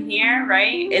written here,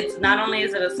 right? It's not only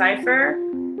is it a cipher,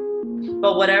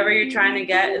 but whatever you're trying to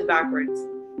get is backwards.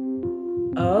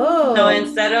 Oh. So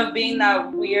instead of being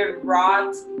that weird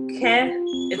rot ke,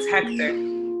 it's Hector.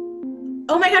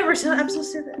 Oh my god, I'm so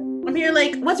stupid. I'm here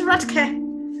like, what's Rotke?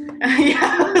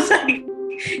 Yeah, I was like,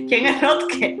 ¿Quién es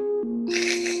Rotke?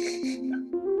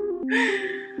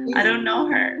 I don't know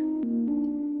her.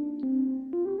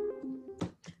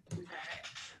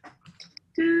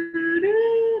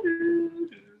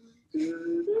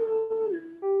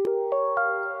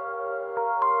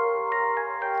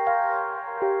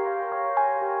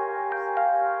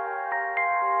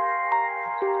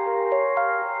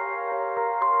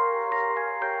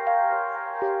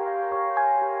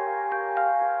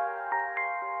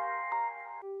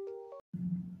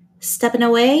 Stepping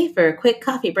away for a quick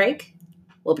coffee break.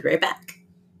 We'll be right back.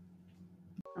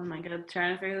 Oh my god,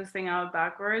 trying to figure this thing out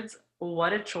backwards.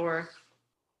 What a chore.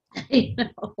 I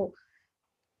know.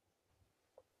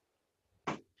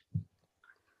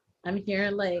 I'm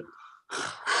here like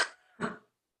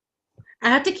I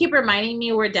have to keep reminding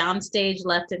me where downstage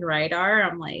left and right are.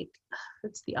 I'm like,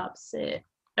 it's the opposite.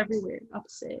 Everywhere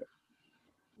opposite.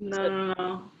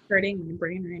 No. Hurting my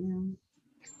brain right now.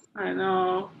 I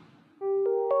know.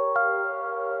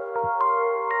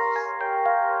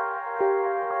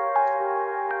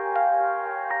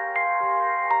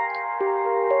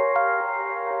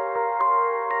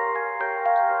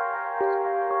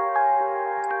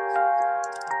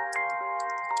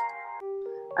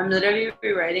 I'm literally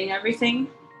rewriting everything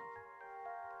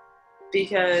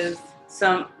because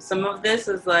some of this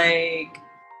is like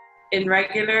in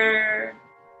regular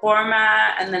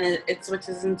format and then it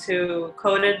switches into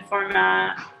coded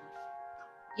format.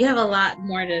 You have a lot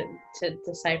more to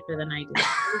decipher than I do.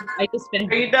 I just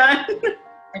finished. Are you done?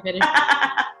 I finished.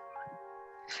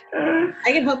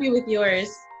 I can help you with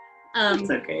yours. It's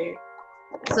okay.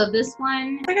 So this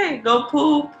one. It's okay. Go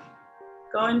poop.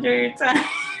 Go enjoy your time.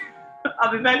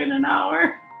 I'll be back in an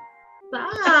hour.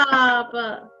 Stop.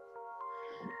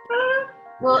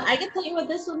 Well, I can tell you what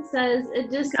this one says. It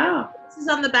just This is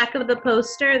on the back of the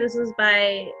poster. This is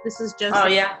Joseph. Oh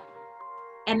yeah.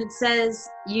 And it says,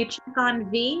 "You check on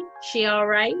V. She all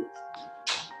right?"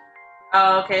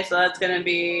 Oh, okay. So that's gonna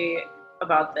be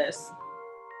about this.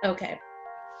 Okay.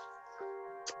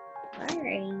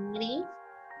 Alrighty.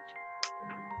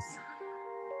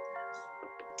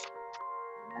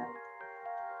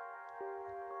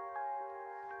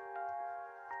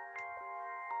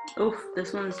 Oof,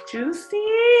 this one's juicy.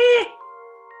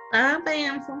 Oh,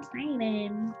 I'm so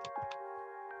excited.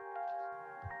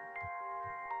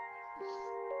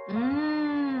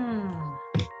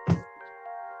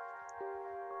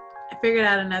 I figured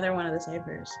out another one of the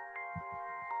ciphers.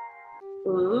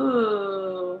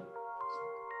 Ooh.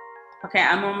 Okay,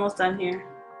 I'm almost done here.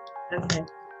 Okay.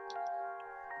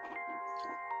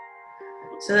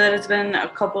 So that it's been a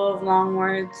couple of long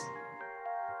words.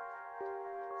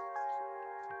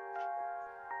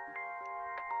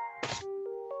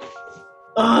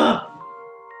 Ugh.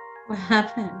 What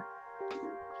happened?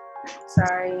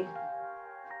 Sorry.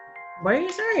 Why are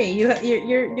you sorry?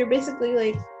 You're basically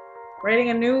like writing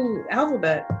a new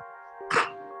alphabet.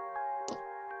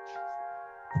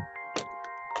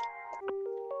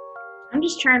 I'm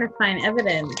just trying to find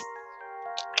evidence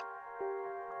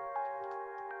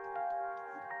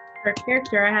for a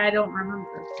character I don't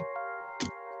remember.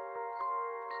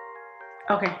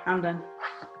 Okay, I'm done.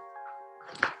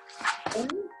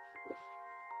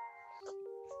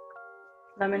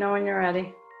 Let me know when you're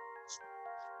ready.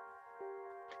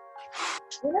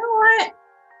 You know what?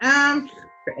 I'm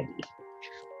ready.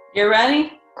 You're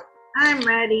ready? I'm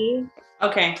ready.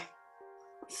 Okay.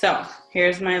 So,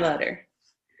 here's my letter.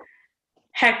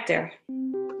 Hector.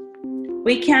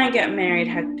 We can't get married,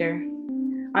 Hector.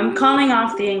 I'm calling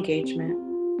off the engagement.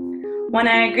 When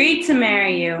I agreed to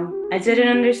marry you, I didn't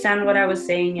understand what I was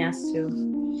saying yes to.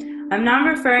 I'm not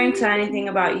referring to anything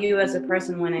about you as a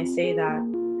person when I say that.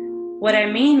 What I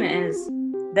mean is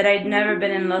that I'd never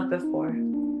been in love before.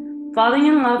 Falling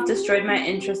in love destroyed my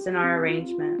interest in our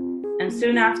arrangement, and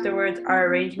soon afterwards, our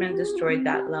arrangement destroyed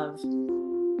that love.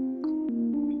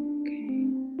 Okay.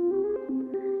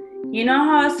 You know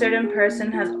how a certain person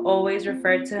has always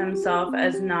referred to himself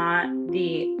as not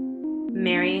the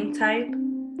marrying type?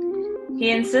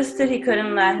 He insisted he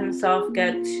couldn't let himself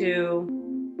get too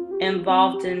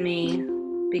involved in me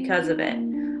because of it.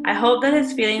 I hoped that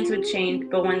his feelings would change,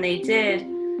 but when they did,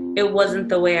 it wasn't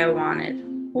the way I wanted.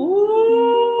 Ooh.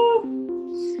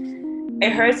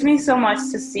 It hurts me so much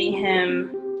to see him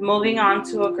moving on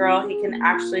to a girl he can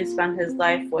actually spend his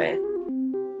life with.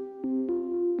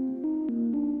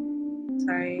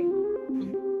 Sorry.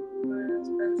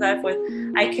 Life with.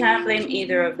 I can't blame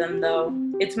either of them though.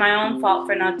 It's my own fault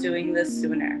for not doing this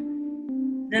sooner.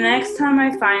 The next time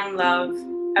I find love,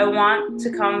 I want to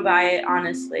come by it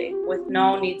honestly, with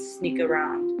no need to sneak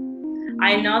around.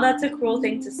 I know that's a cruel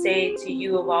thing to say to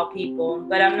you of all people,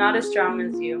 but I'm not as strong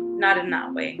as you, not in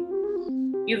that way.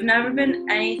 You've never been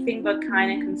anything but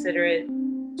kind and considerate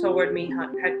toward me,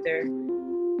 Hector.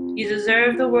 You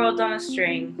deserve the world on a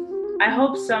string. I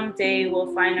hope someday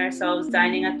we'll find ourselves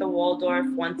dining at the Waldorf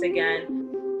once again,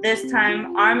 this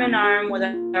time arm in arm with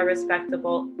our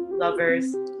respectable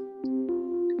lovers.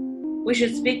 We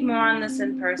should speak more on this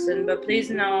in person, but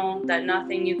please know that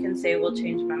nothing you can say will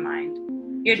change my mind.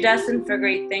 You're destined for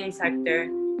great things, Hector.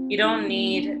 You don't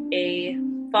need a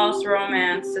false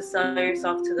romance to sell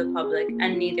yourself to the public,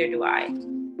 and neither do I.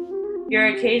 Your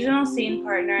occasional scene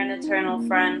partner and eternal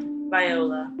friend,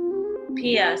 Viola.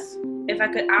 P.S. If I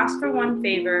could ask for one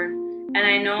favor, and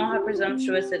I know how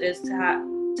presumptuous it is to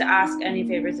ask any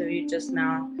favors of you just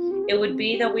now, it would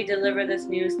be that we deliver this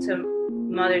news to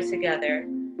Mother together.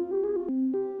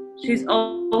 She's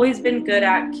always been good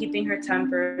at keeping her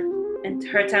temper in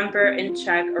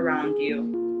check around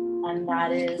you. And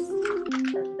that is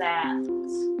that.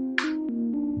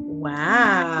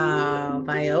 Wow,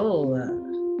 Viola.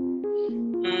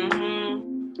 Mm-hmm.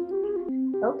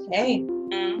 Okay.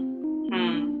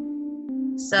 Mm-hmm.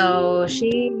 So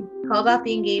she called off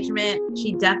the engagement.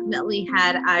 She definitely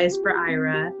had eyes for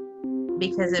Ira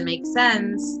because it makes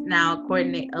sense now,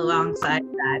 alongside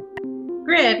that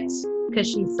script, because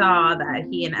she saw that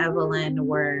he and Evelyn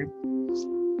were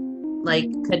like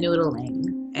canoodling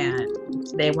and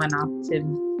they went off to,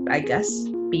 I guess,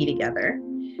 be together.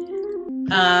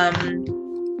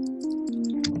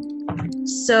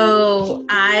 So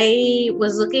I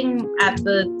was looking at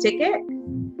the ticket.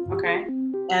 Okay.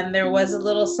 And there was a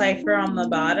little cipher on the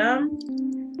bottom,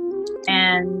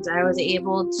 and I was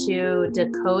able to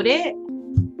decode it.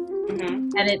 Mm-hmm.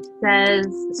 And it says,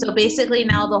 so basically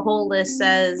now the whole list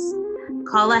says,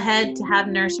 call ahead to have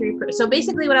nursery. So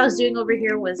basically what I was doing over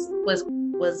here was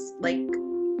like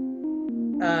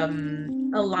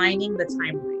aligning the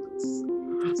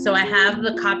timelines. So I have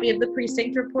the copy of the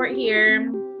precinct report here,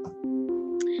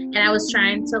 and I was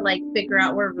trying to like figure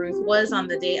out where Ruth was on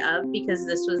the day of, because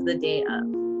this was the day of,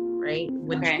 right?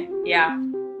 Okay. Yeah.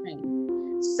 Right.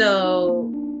 So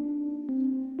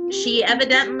she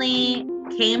evidently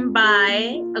came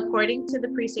by, according to the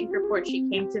precinct report, she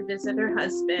came to visit her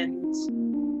husband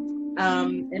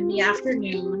in the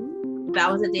afternoon.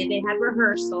 That was the day they had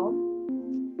rehearsal.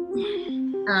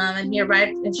 And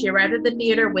she arrived at the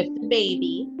theater with the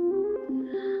baby.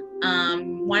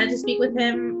 Wanted to speak with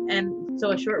him, and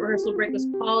so a short rehearsal break was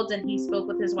called, and he spoke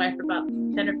with his wife for about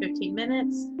 10 or 15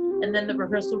 minutes, and then the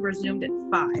rehearsal resumed at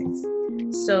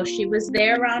 5. So she was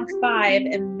there around 5,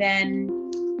 and then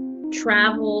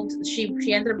traveled. She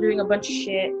ended up doing a bunch of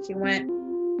shit. She went,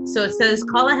 so it says,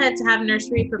 call ahead to have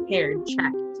nursery prepared,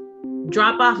 checked.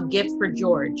 Drop off gift for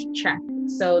George, checked.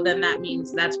 So then that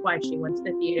means that's why she went to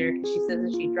the theater, because she says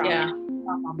that she dropped it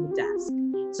off on the desk.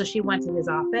 So she went to his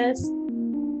office,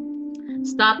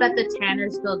 stop at the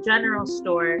Tannersville General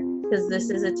Store, because this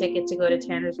is a ticket to go to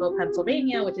Tannersville,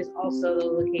 Pennsylvania, which is also the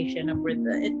location of where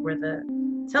the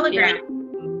telegram.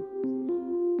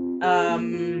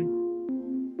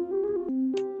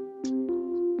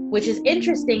 Which is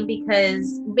interesting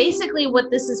because basically what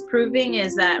this is proving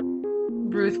is that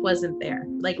Ruth wasn't there.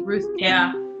 Like Ruth came.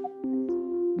 Yeah.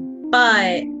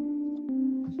 But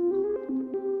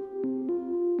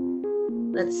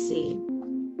let's see.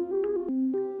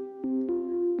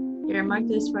 You're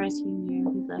marked as far as he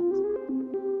knew he left.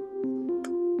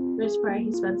 First part,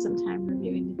 he spent some time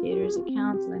reviewing the theater's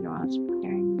accounts and then watched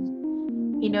preparing.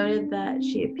 He noted that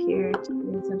she appeared to be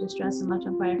in some distress and left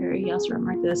him by her. He also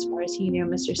remarked that as far as he knew,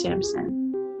 Mr.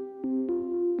 Sampson.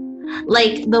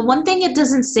 Like, the one thing it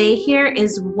doesn't say here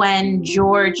is when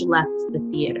George left the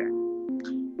theater.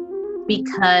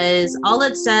 Because all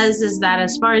it says is that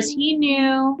as far as he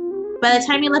knew, by the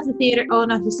time he left the theater,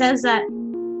 he says that,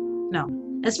 no.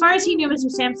 As far as he knew,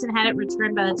 Mr. Sampson hadn't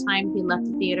returned by the time he left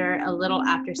the theater a little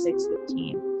after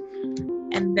 6:15.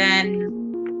 And then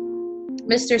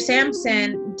Mr.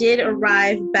 Sampson did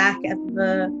arrive back at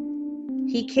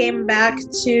he came back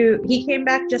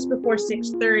just before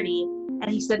 6:30,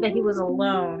 and he said that he was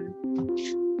alone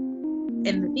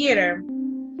in the theater.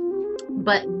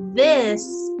 But this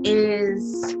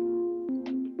is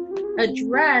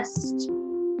addressed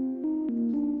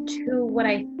to what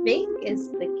I think is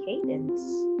the cadence.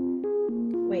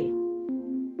 Wait.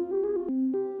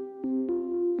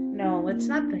 No, it's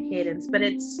not the cadence, but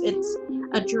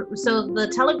so the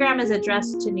telegram is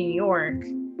addressed to New York.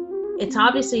 It's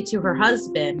obviously to her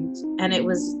husband, and it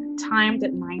was timed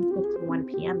at 9:51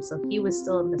 p.m. So he was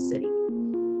still in the city.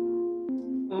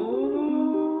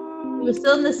 He was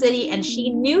still in the city, and she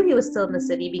knew he was still in the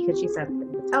city because she sent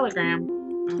him the telegram.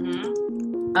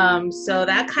 So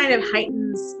that kind of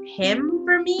heightens him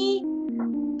for me,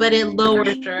 but it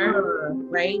lowers her,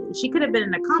 right? She could have been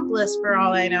an accomplice for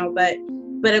all I know, but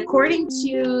according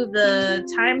to the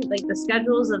time, like the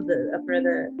schedules of for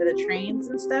the trains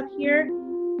and stuff here,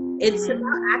 it's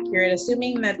about accurate,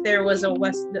 assuming that there was an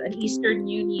Eastern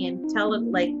Union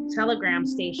telegram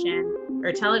station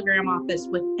or telegram office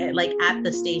with at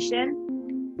the station.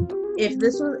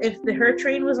 If her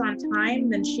train was on time,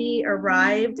 then she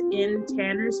arrived in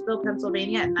Tannersville,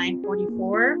 Pennsylvania at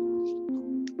 9:44,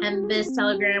 and this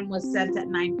telegram was sent at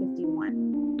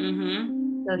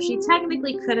 9:51. So she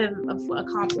technically could have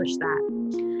accomplished that.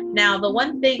 Now, the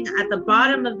one thing at the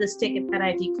bottom of this ticket that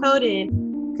I decoded,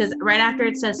 because right after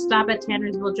it says stop at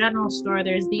Tannersville General Store,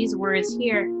 there's these words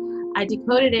here. I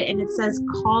decoded it and it says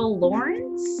call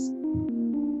Lawrence.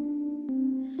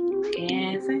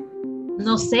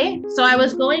 No sé. So I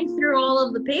was going through all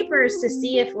of the papers to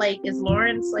see if is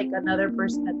Lawrence another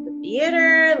person at the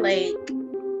theater,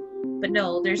 but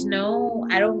no,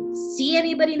 I don't see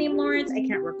anybody named Lawrence. I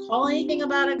can't recall anything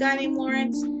about a guy named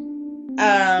Lawrence.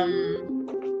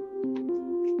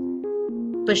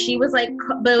 But she was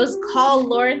but it was called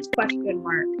Lawrence ?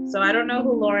 So I don't know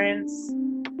who Lawrence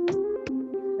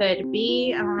could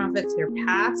be. I don't know if it's your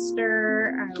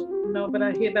pastor. I don't know, but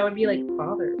I hear that would be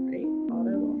father, right?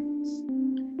 Father Lawrence.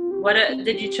 What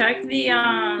did you check the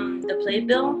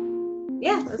playbill?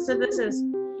 Yeah, that's what this is.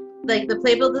 The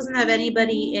playbill doesn't have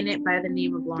anybody in it by the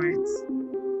name of Lawrence.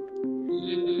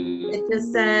 It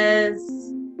just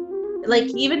says,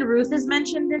 even Ruth is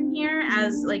mentioned in here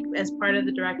as part of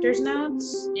the director's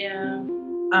notes. Yeah.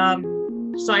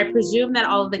 So I presume that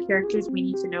all of the characters we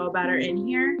need to know about are in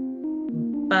here,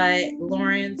 but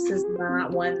Lawrence is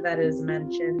not one that is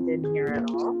mentioned in here at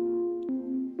all.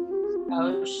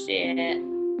 Oh shit.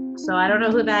 So I don't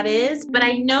know who that is, but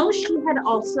I know she had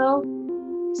also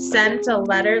sent a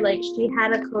letter, she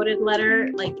had a coded letter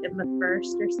in the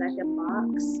first or second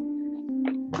box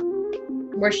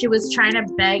where she was trying to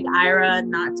beg Ira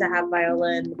not to have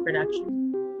Viola in the production.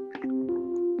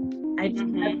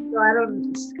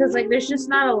 Because there's just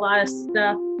not a lot of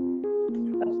stuff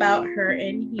about her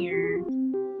in here,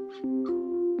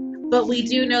 but we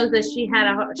do know that she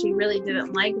really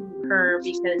didn't like her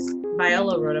because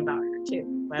Viola wrote about her too.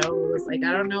 Viola was I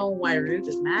don't know why Ruth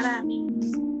is mad at me.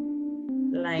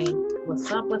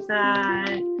 What's up with that?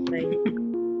 Do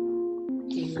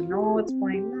you know what's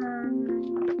going on?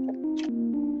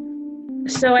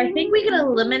 So I think we can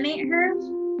eliminate her,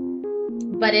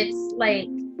 but it's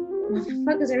what the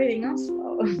fuck is everything else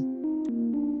about?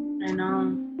 I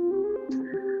know.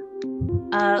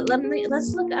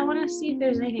 Let's look. I want to see if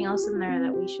there's anything else in there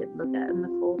that we should look at in the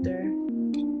folder.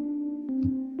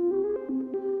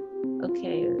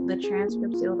 Okay, the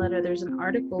transcript seal letter. There's an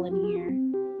article in here.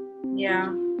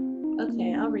 Yeah.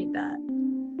 Okay, I'll read that.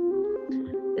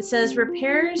 It says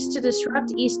repairs to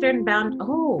disrupt eastern bound.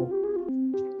 Oh,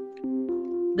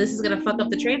 this is gonna fuck up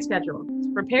the train schedule.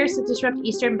 Repairs to disrupt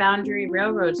Eastern Boundary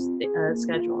Railroad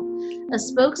schedule. A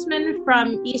spokesman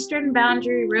from Eastern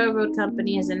Boundary Railroad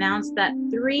Company has announced that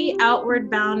 3 outward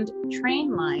bound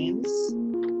train lines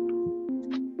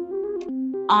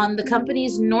on the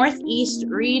company's Northeast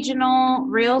Regional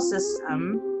Rail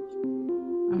System.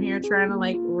 I'm here trying to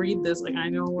like read this like I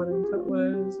know what it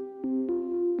was.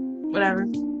 Whatever.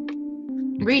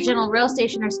 Regional rail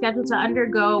station are scheduled to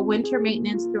undergo winter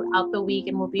maintenance throughout the week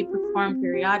and will be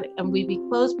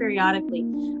closed periodically.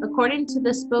 According to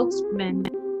the spokesman,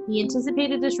 the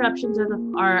anticipated disruptions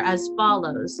are as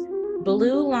follows: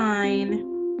 Blue Line.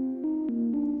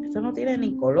 Esto no tiene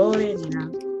ni colores ni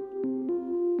nada.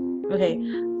 Okay,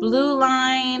 Blue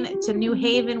Line to New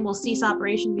Haven will cease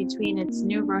operation between its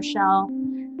New Rochelle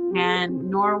and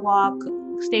Norwalk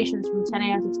stations from 10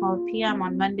 a.m. to 12 p.m.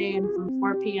 on Monday and from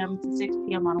 4 p.m. to 6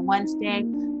 p.m. on Wednesday.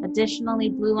 Additionally,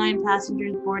 Blue Line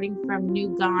passengers boarding from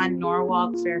New Gone,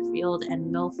 Norwalk, Fairfield,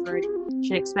 and Milford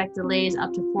should expect delays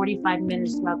up to 45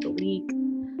 minutes throughout the week.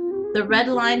 The Red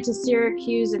Line to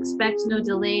Syracuse expects no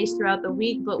delays throughout the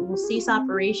week, but will cease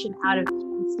operation out of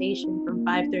Penn Station from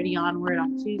 5:30 onward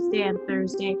on Tuesday and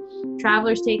Thursday.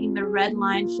 Travelers taking the Red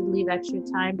Line should leave extra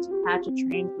time to catch a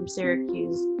train from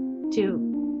Syracuse to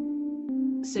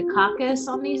Secaucus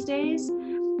on these days.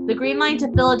 The Green Line to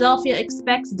Philadelphia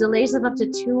expects delays of up to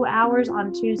 2 hours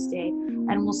on Tuesday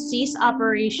and will cease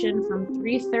operation from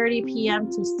 3:30 p.m.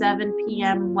 to 7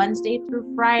 p.m. Wednesday through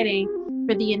Friday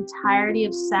for the entirety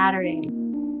of Saturday.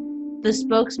 The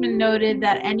spokesman noted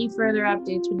that any further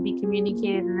updates would be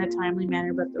communicated in a timely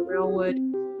manner, but the railroad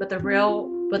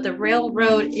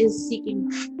is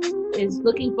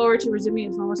looking forward to resuming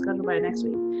its normal schedule by next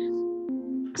week.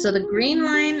 So the Green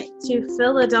Line to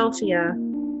Philadelphia.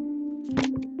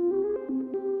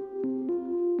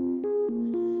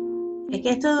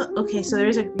 Okay, so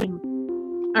there's a green.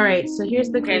 All right, so here's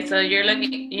the green. Okay, so you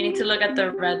need to look at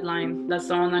the Red Line. That's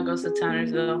the one that goes to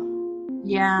Tannersville.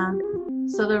 Yeah.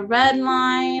 So the Red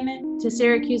Line to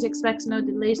Syracuse expects no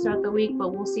delays throughout the week,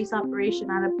 but will cease operation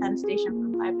out of Penn Station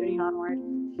from 5:30 onward.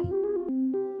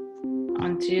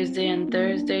 On Tuesday and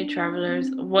Thursday, travelers.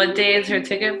 What day is her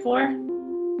ticket for?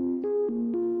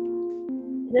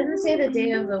 It doesn't say the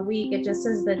day of the week, it just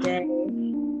says the day.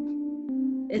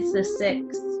 It's the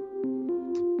 6th.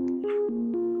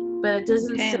 But it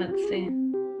doesn't say. Let's see.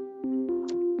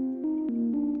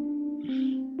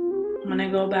 I'm gonna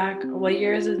go back. What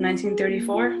year is it?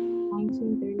 1934?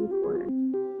 1934.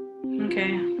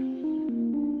 Okay.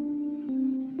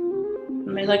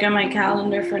 Let me look at my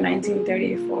calendar for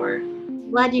 1934.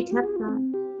 Glad you kept that.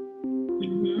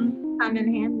 Mm-hmm. Found it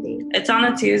handy. It's on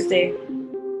a Tuesday.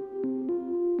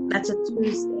 That's a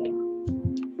Tuesday.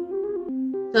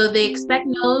 So they expect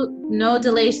no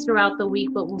delays throughout the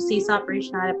week, but will cease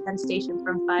operation out of Penn Station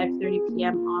from 5:30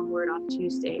 p.m. onward on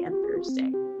Tuesday and Thursday.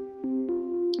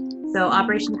 So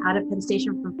operation out of Penn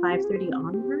Station from 5:30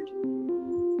 onward.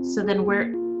 So then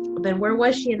where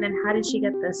was she, and then how did she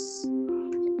get this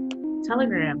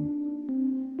telegram?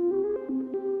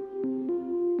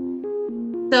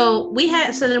 So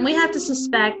then we have to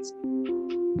suspect,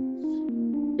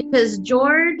 because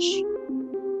George.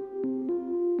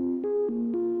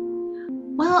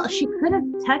 Well, she could have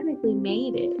technically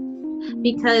made it,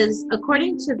 because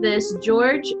according to this,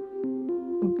 George,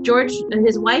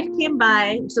 his wife came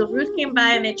by. So Ruth came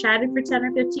by and they chatted for 10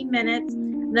 or 15 minutes.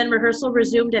 And then rehearsal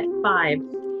resumed at 5.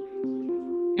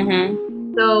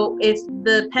 Mm-hmm. So if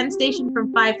the Penn Station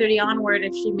from 5:30 onward,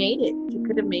 if she made it, she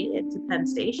could have made it to Penn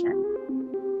Station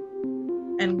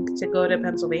and to go to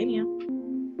Pennsylvania.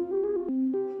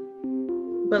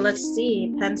 But let's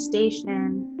see, Penn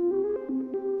Station.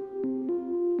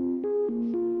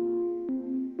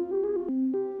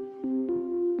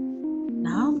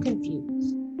 Now I'm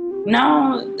confused.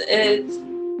 No,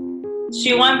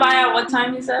 she went by at what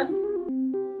time, you said?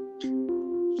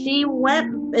 She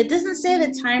went, it doesn't say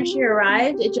the time she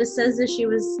arrived. It just says that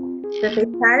that they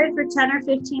chatted for 10 or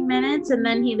 15 minutes, and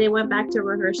then they went back to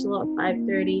rehearsal at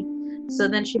 5:30. So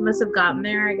then she must have gotten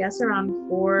there, I guess, around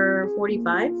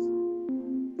 4:45,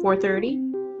 4:30.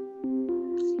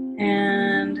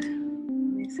 And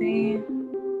let me see.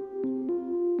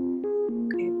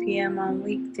 Okay, PM on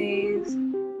weekdays.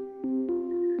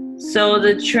 So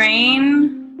the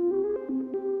train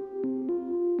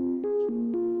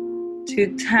to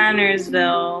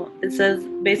Tannersville, it says,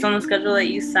 based on the schedule that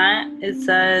you sent, it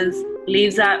says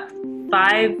leaves at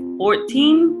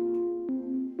 5:14.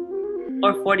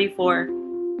 or 44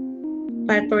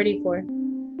 5:44.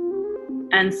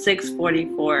 and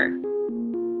 6:44.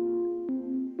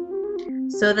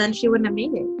 So then she wouldn't have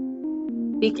made it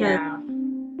because Yeah.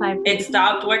 5. It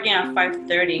stopped working at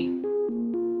 5:30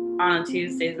 on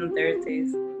Tuesdays and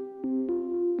Thursdays.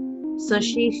 So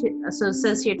so it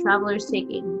says here travelers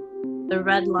taking the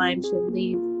red line should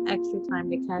leave extra time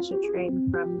to catch a train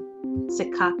from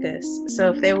Secaucus.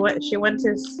 So if she went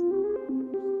to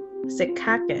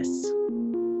Secaucus,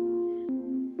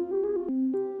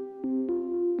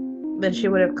 then she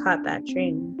would have caught that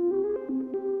train.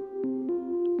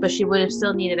 But she would have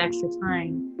still needed extra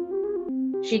time.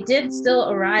 She did still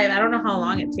arrive. I don't know how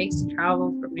long it takes to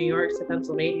travel from New York to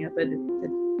Pennsylvania, but it's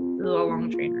a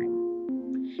long train ride.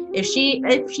 If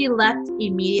she left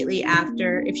immediately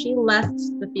after, if she left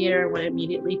the theater and went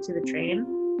immediately to the train,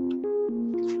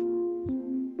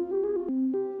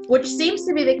 which seems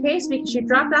to be the case because she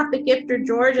dropped off the gift for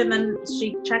George and then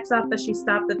she checks off that she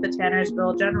stopped at the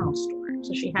Tannersville General Store.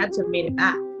 So she had to have made it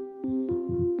back.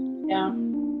 Yeah.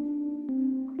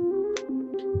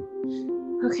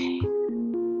 Okay.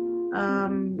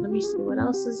 Let me see what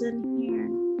else is in here.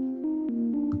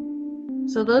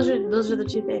 So those are the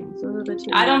two things. Those are the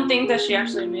two. I don't think that she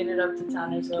actually made it up to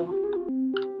Tannersville.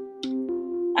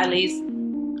 At least.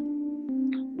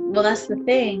 Well, that's the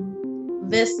thing.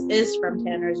 This is from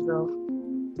Tannersville.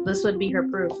 This would be her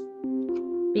proof.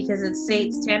 Because it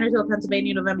states Tannersville,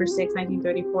 Pennsylvania, November 6,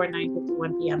 1934,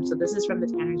 9:51 p.m. So this is from the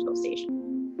Tannersville station.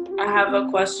 I have a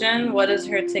question. What does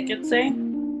her ticket say?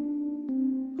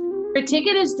 Her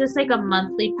ticket is just like a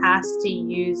monthly pass to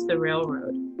use the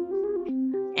railroad.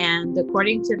 And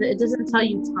according to it doesn't tell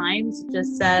you times, it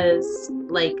just says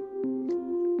like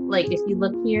if you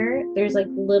look here, there's like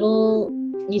little,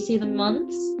 you see the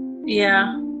months?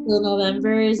 Yeah. So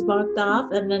November is blocked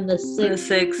off and then the 6th. The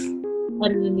 6th.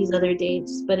 And then these other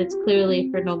dates, but it's clearly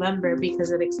for November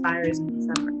because it expires in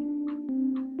December.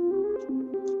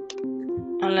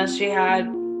 Unless she had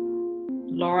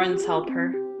Lawrence help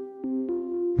her.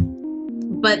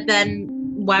 But then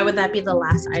why would that be the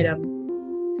last item?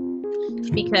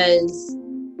 Because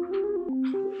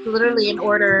literally in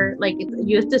order, like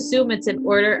you have to assume it's in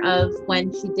order of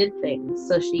when she did things.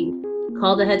 So she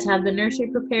called ahead to have the nursery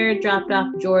prepared, dropped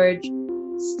off George,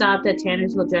 stopped at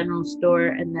Tannersville General Store,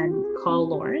 and then call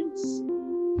Lawrence.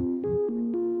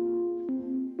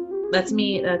 That's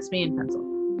me in pencil.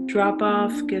 Drop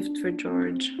off gift for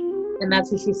George. And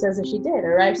that's what she says that she did.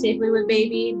 Arrived safely with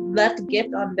baby, left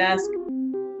gift on desk.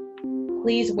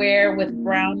 Please wear with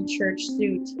brown church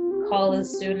suit. Call as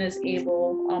soon as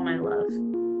able. All my love.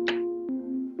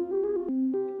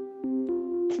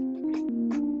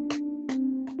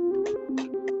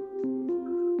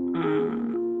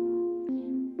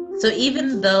 So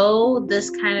even though this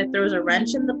kind of throws a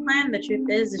wrench in the plan, the truth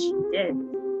is that she did.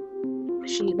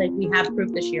 We have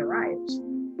proof that she arrived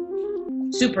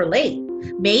super late.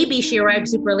 Maybe she arrived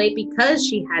super late because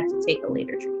she had to take a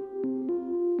later train.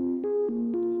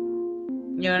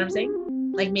 You know what I'm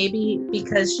saying? Like maybe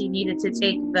because she needed to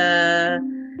take the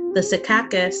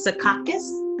Secaucus.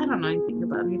 I don't know anything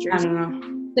about New Jersey. I don't know.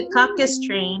 Secaucus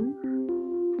train.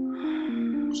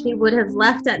 She would have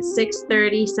left at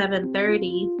 6:30,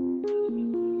 7:30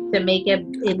 to make it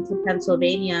into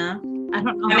Pennsylvania. I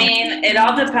don't know. I mean, it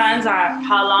all depends on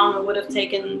how long it would have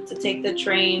taken to take the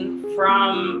train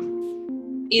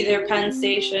from either Penn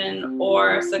Station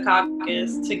or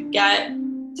Secaucus to get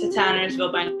to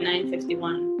Tannersville by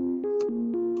 9:51.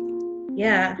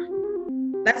 Yeah.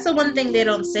 That's the one thing they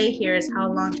don't say here is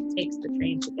how long it takes the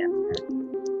train to get there.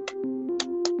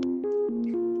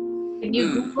 Can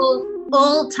you Google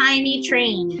old-timey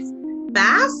trains?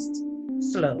 Fast?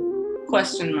 Slow?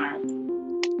 Question mark.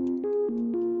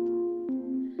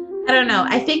 I don't know.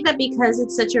 I think that because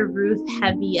it's such a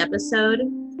Ruth-heavy episode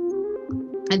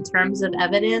in terms of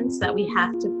evidence that we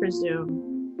have to presume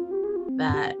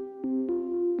that.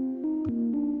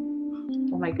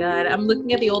 Oh my God. I'm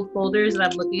looking at the old folders and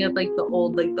I'm looking at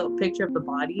the picture of the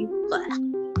body. Blech.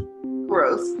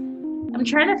 Gross. I'm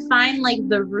trying to find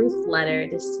the Ruth letter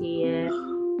to see it.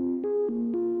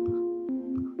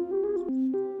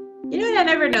 You know what I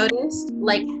never noticed?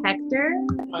 Hector,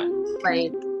 What?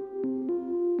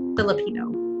 Filipino,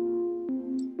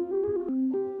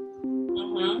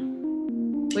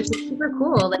 which is super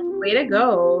cool. Way to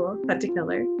go, Hunt a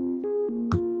Killer.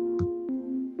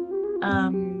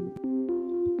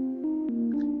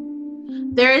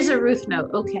 There is a Ruth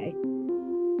note. Okay.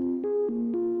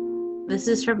 This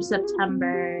is from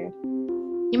September.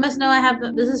 You must know I have,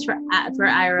 this is for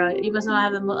Ira. You must know I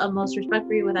have the most respect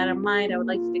for you. With that in mind, I would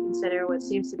like you to consider what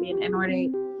seems to be an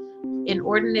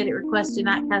inordinate requests do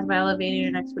not cast by elevating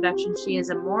her next production. She is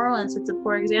immoral and sets a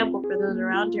poor example for those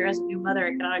around her. As a new mother,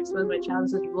 I cannot expose my child to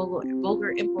such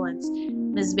vulgar impulse.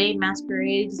 Ms. Vane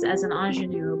masquerades as an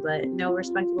ingenue, but no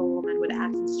respectable woman would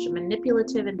act in such a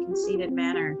manipulative and conceited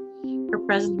manner. Her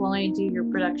presence will only do your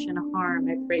production harm.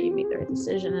 I pray you make the right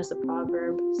decision, as the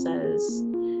proverb says.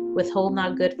 Withhold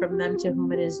not good from them to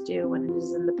whom it is due, when it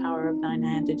is in the power of thine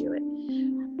hand to do it.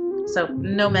 So,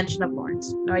 no mention of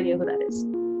Lawrence. No idea who that is.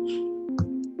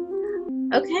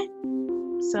 Okay.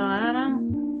 So, I don't know.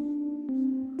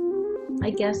 I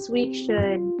guess we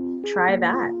should try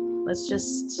that. Let's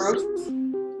just... Ruth?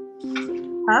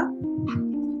 Huh?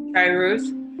 Try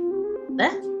Ruth?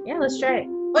 Yeah, let's try it.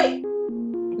 Wait!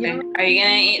 Okay. Are you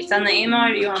gonna send the email, or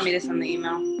do you want me to send the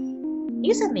email?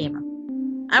 You send the email.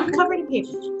 I'm covering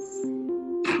pages.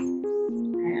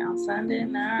 Alright, I'll send it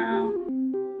now.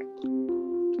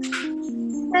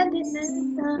 Send it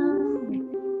now.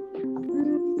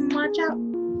 Watch out.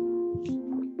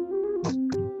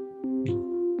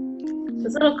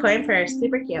 This little coin purse,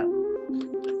 super cute.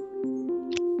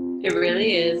 It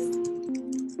really is.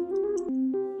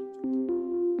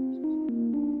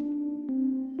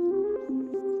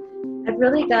 I've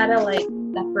really gotta like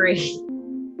separate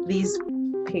these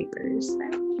papers.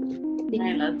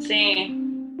 Alright, let's see.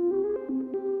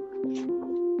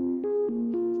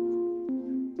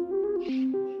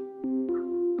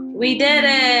 We did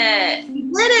it!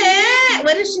 Did it!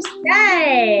 What did she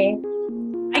say?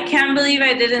 I can't believe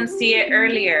I didn't see it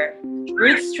earlier.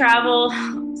 Ruth's travel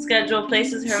schedule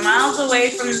places her miles away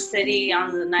from the city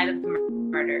on the night of the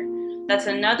murder. That's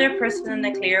another person in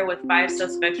the clear with 5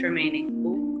 suspects remaining.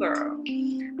 Ooh, girl.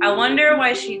 I wonder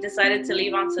why she decided to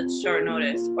leave on such short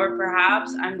notice. Or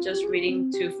perhaps I'm just reading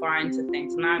too far into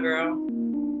things. Nah, girl.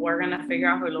 We're gonna figure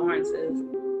out who Lawrence is.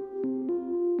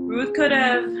 Ruth could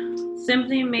have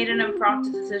simply made an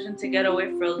impromptu decision to get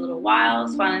away for a little while.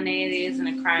 Spontaneity isn't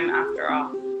a crime after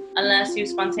all. Unless you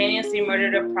spontaneously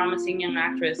murdered a promising young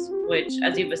actress, which,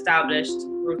 as you've established,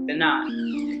 Ruth did not.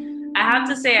 I have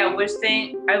to say, I wish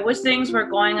things were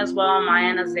going as well on my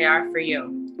end as they are for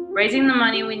you. Raising the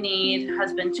money we need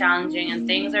has been challenging, and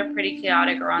things are pretty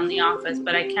chaotic around the office,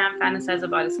 but I can't fantasize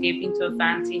about escaping to a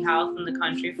fancy house in the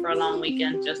country for a long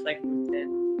weekend just like Ruth did.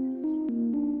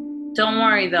 Don't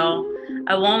worry, though.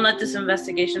 I won't let this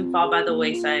investigation fall by the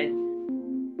wayside.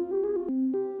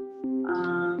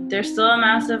 There's still a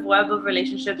massive web of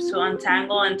relationships to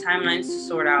untangle and timelines to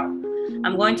sort out.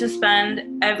 I'm going to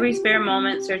spend every spare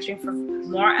moment searching for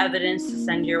more evidence to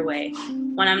send your way.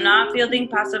 When I'm not fielding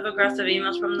passive-aggressive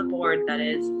emails from the board, that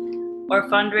is, or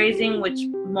fundraising, which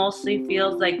mostly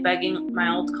feels like begging my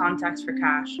old contacts for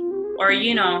cash, or,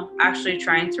 actually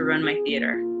trying to run my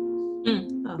theater.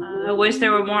 I wish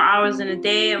there were more hours in a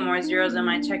day and more zeros in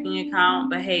my checking account,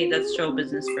 but hey, that's show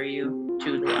business for you,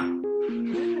 Julia.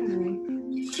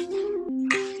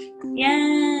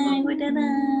 Yay, we did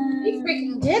it. We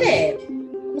freaking did it.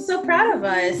 I'm so proud of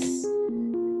us.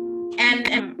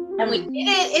 And we did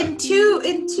it in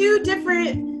two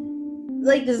different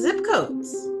like zip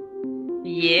codes.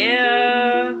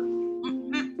 Yeah.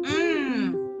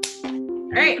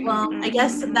 All right, well, I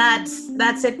guess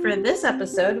that's it for this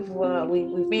episode.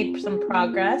 We've made some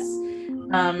progress.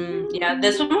 Yeah,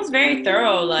 this one was very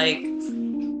thorough. Like,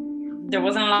 there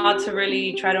wasn't a lot to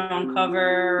really try to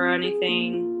uncover or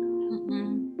anything.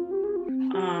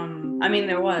 I mean,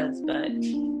 there was, but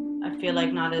I feel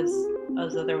like not as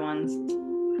other ones.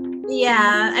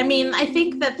 Yeah, I mean, I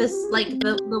think that this, like,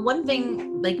 the one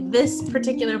thing, like, this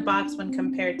particular box when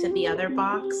compared to the other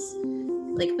box,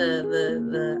 like the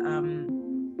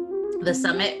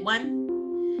Summit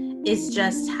one, is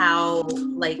just how,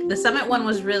 like, the Summit one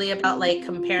was really about, like,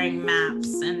 comparing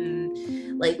maps and,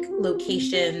 like,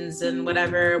 locations and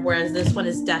whatever, whereas this one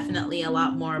is definitely a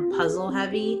lot more puzzle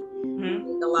heavy.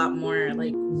 Like, a lot more,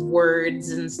 like,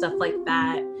 words and stuff like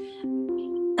that.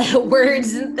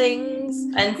 Words and things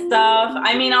and stuff.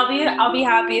 I mean, I'll be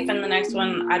happy if in the next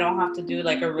one I don't have to do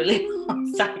like a really long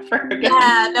cipher.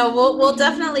 Yeah, no, we'll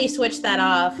definitely switch that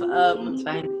off. It's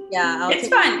fine. Yeah, it's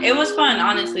fun. It was fun,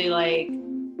 honestly. Like,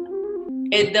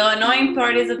 the annoying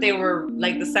part is that they were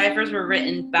like the ciphers were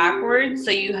written backwards, so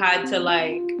you had to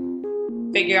like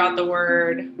figure out the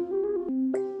word.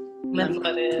 That's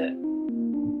about it.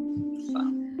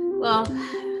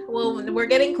 Well, we're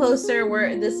getting closer.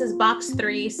 This is box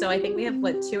 3, so I think we have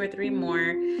 2 or 3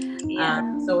 more. Yeah.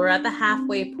 So we're at the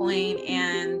halfway point,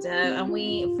 and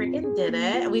we freaking did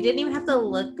it. We didn't even have to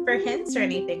look for hints or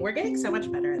anything. We're getting so much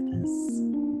better at this.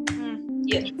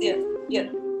 Yes.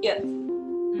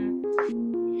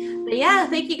 But yeah,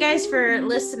 thank you guys for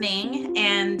listening,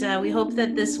 and we hope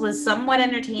that this was somewhat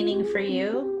entertaining for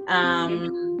you.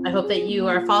 I hope that you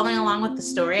are following along with the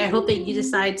story. I hope that you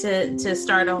decide to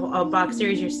start a box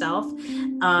series yourself.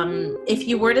 If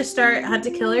you were to start Hunt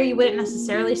a Killer, you wouldn't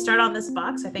necessarily start on this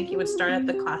box. I think you would start at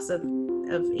the Class of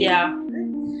Yeah.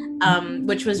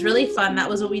 which was really fun. That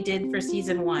was what we did for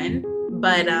season 1.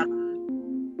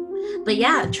 But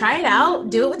yeah, try it out.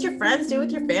 Do it with your friends. Do it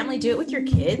with your family. Do it with your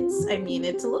kids. I mean,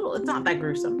 it's not that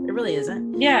gruesome. It really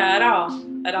isn't. Yeah, at all.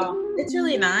 It's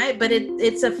really not, but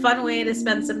it's a fun way to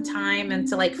spend some time and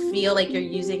to like feel like you're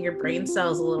using your brain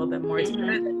cells a little bit more. It's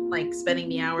better than like spending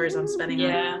the hours on spending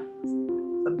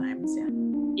sometimes.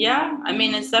 Yeah, I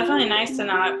mean, it's definitely nice to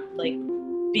not like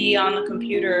be on the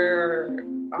computer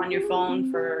or on your phone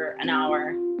for an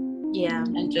hour. Yeah.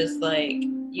 And just like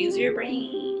use your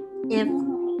brain.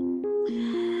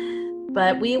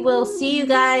 But we will see you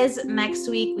guys next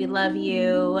week. We love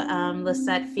you.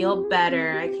 Lisette, feel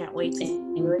better. I can't wait to see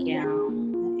you again.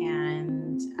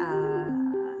 And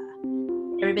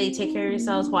everybody take care of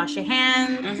yourselves. Wash your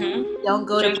hands. Don't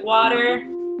go Drink water.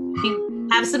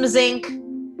 Have some zinc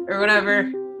or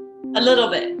whatever. A little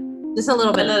bit. Just a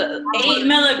little bit. 8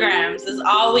 milligrams is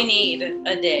all we need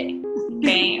a day.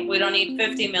 Okay? We don't need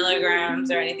 50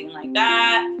 milligrams or anything like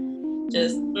that.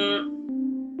 Just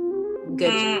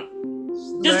good.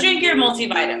 Just drink your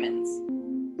multivitamins.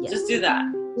 Yes. Just do that.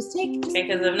 Okay,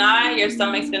 because if not, your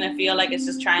stomach's gonna feel like it's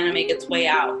just trying to make its way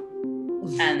out,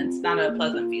 and it's not a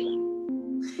pleasant feeling.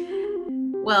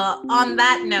 Well, on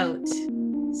that note,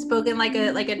 spoken like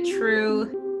a true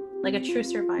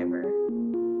survivor.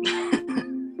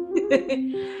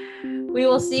 We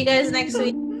will see you guys next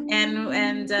week, and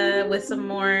with some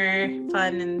more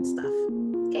fun and stuff.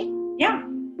 Okay. Yeah.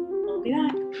 We'll be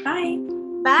back. Bye.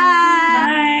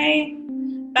 Bye.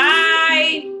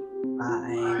 Bye.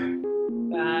 Bye.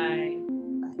 Bye.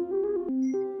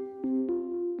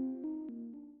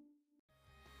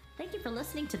 Thank you for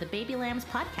listening to the Baby Lambs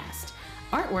podcast.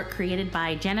 Artwork created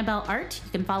by Janabelle Art.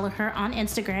 You can follow her on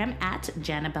Instagram at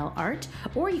Janabelle Art,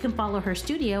 or you can follow her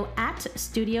studio at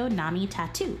Studio Nami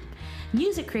Tattoo.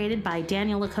 Music created by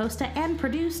Daniel Lacosta and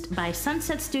produced by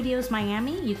Sunset Studios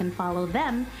Miami. You can follow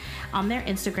them on their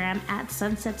Instagram at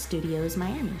Sunset Studios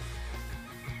Miami.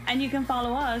 And you can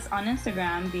follow us on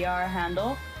Instagram via our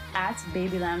handle at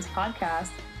Baby Lambs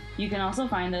Podcast. You can also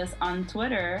find us on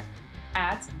Twitter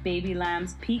at Baby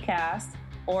Lambs PCast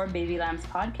or Baby Lambs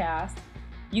Podcast.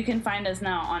 You can find us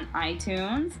now on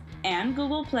iTunes and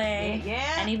Google Play,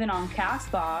 and even on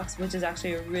Castbox, which is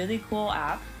actually a really cool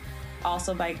app.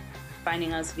 Also by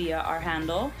finding us via our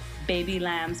handle, Baby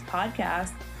Lambs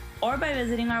Podcast, or by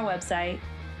visiting our website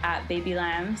at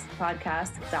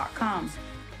babylambspodcast.com.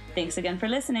 Thanks again for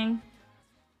listening.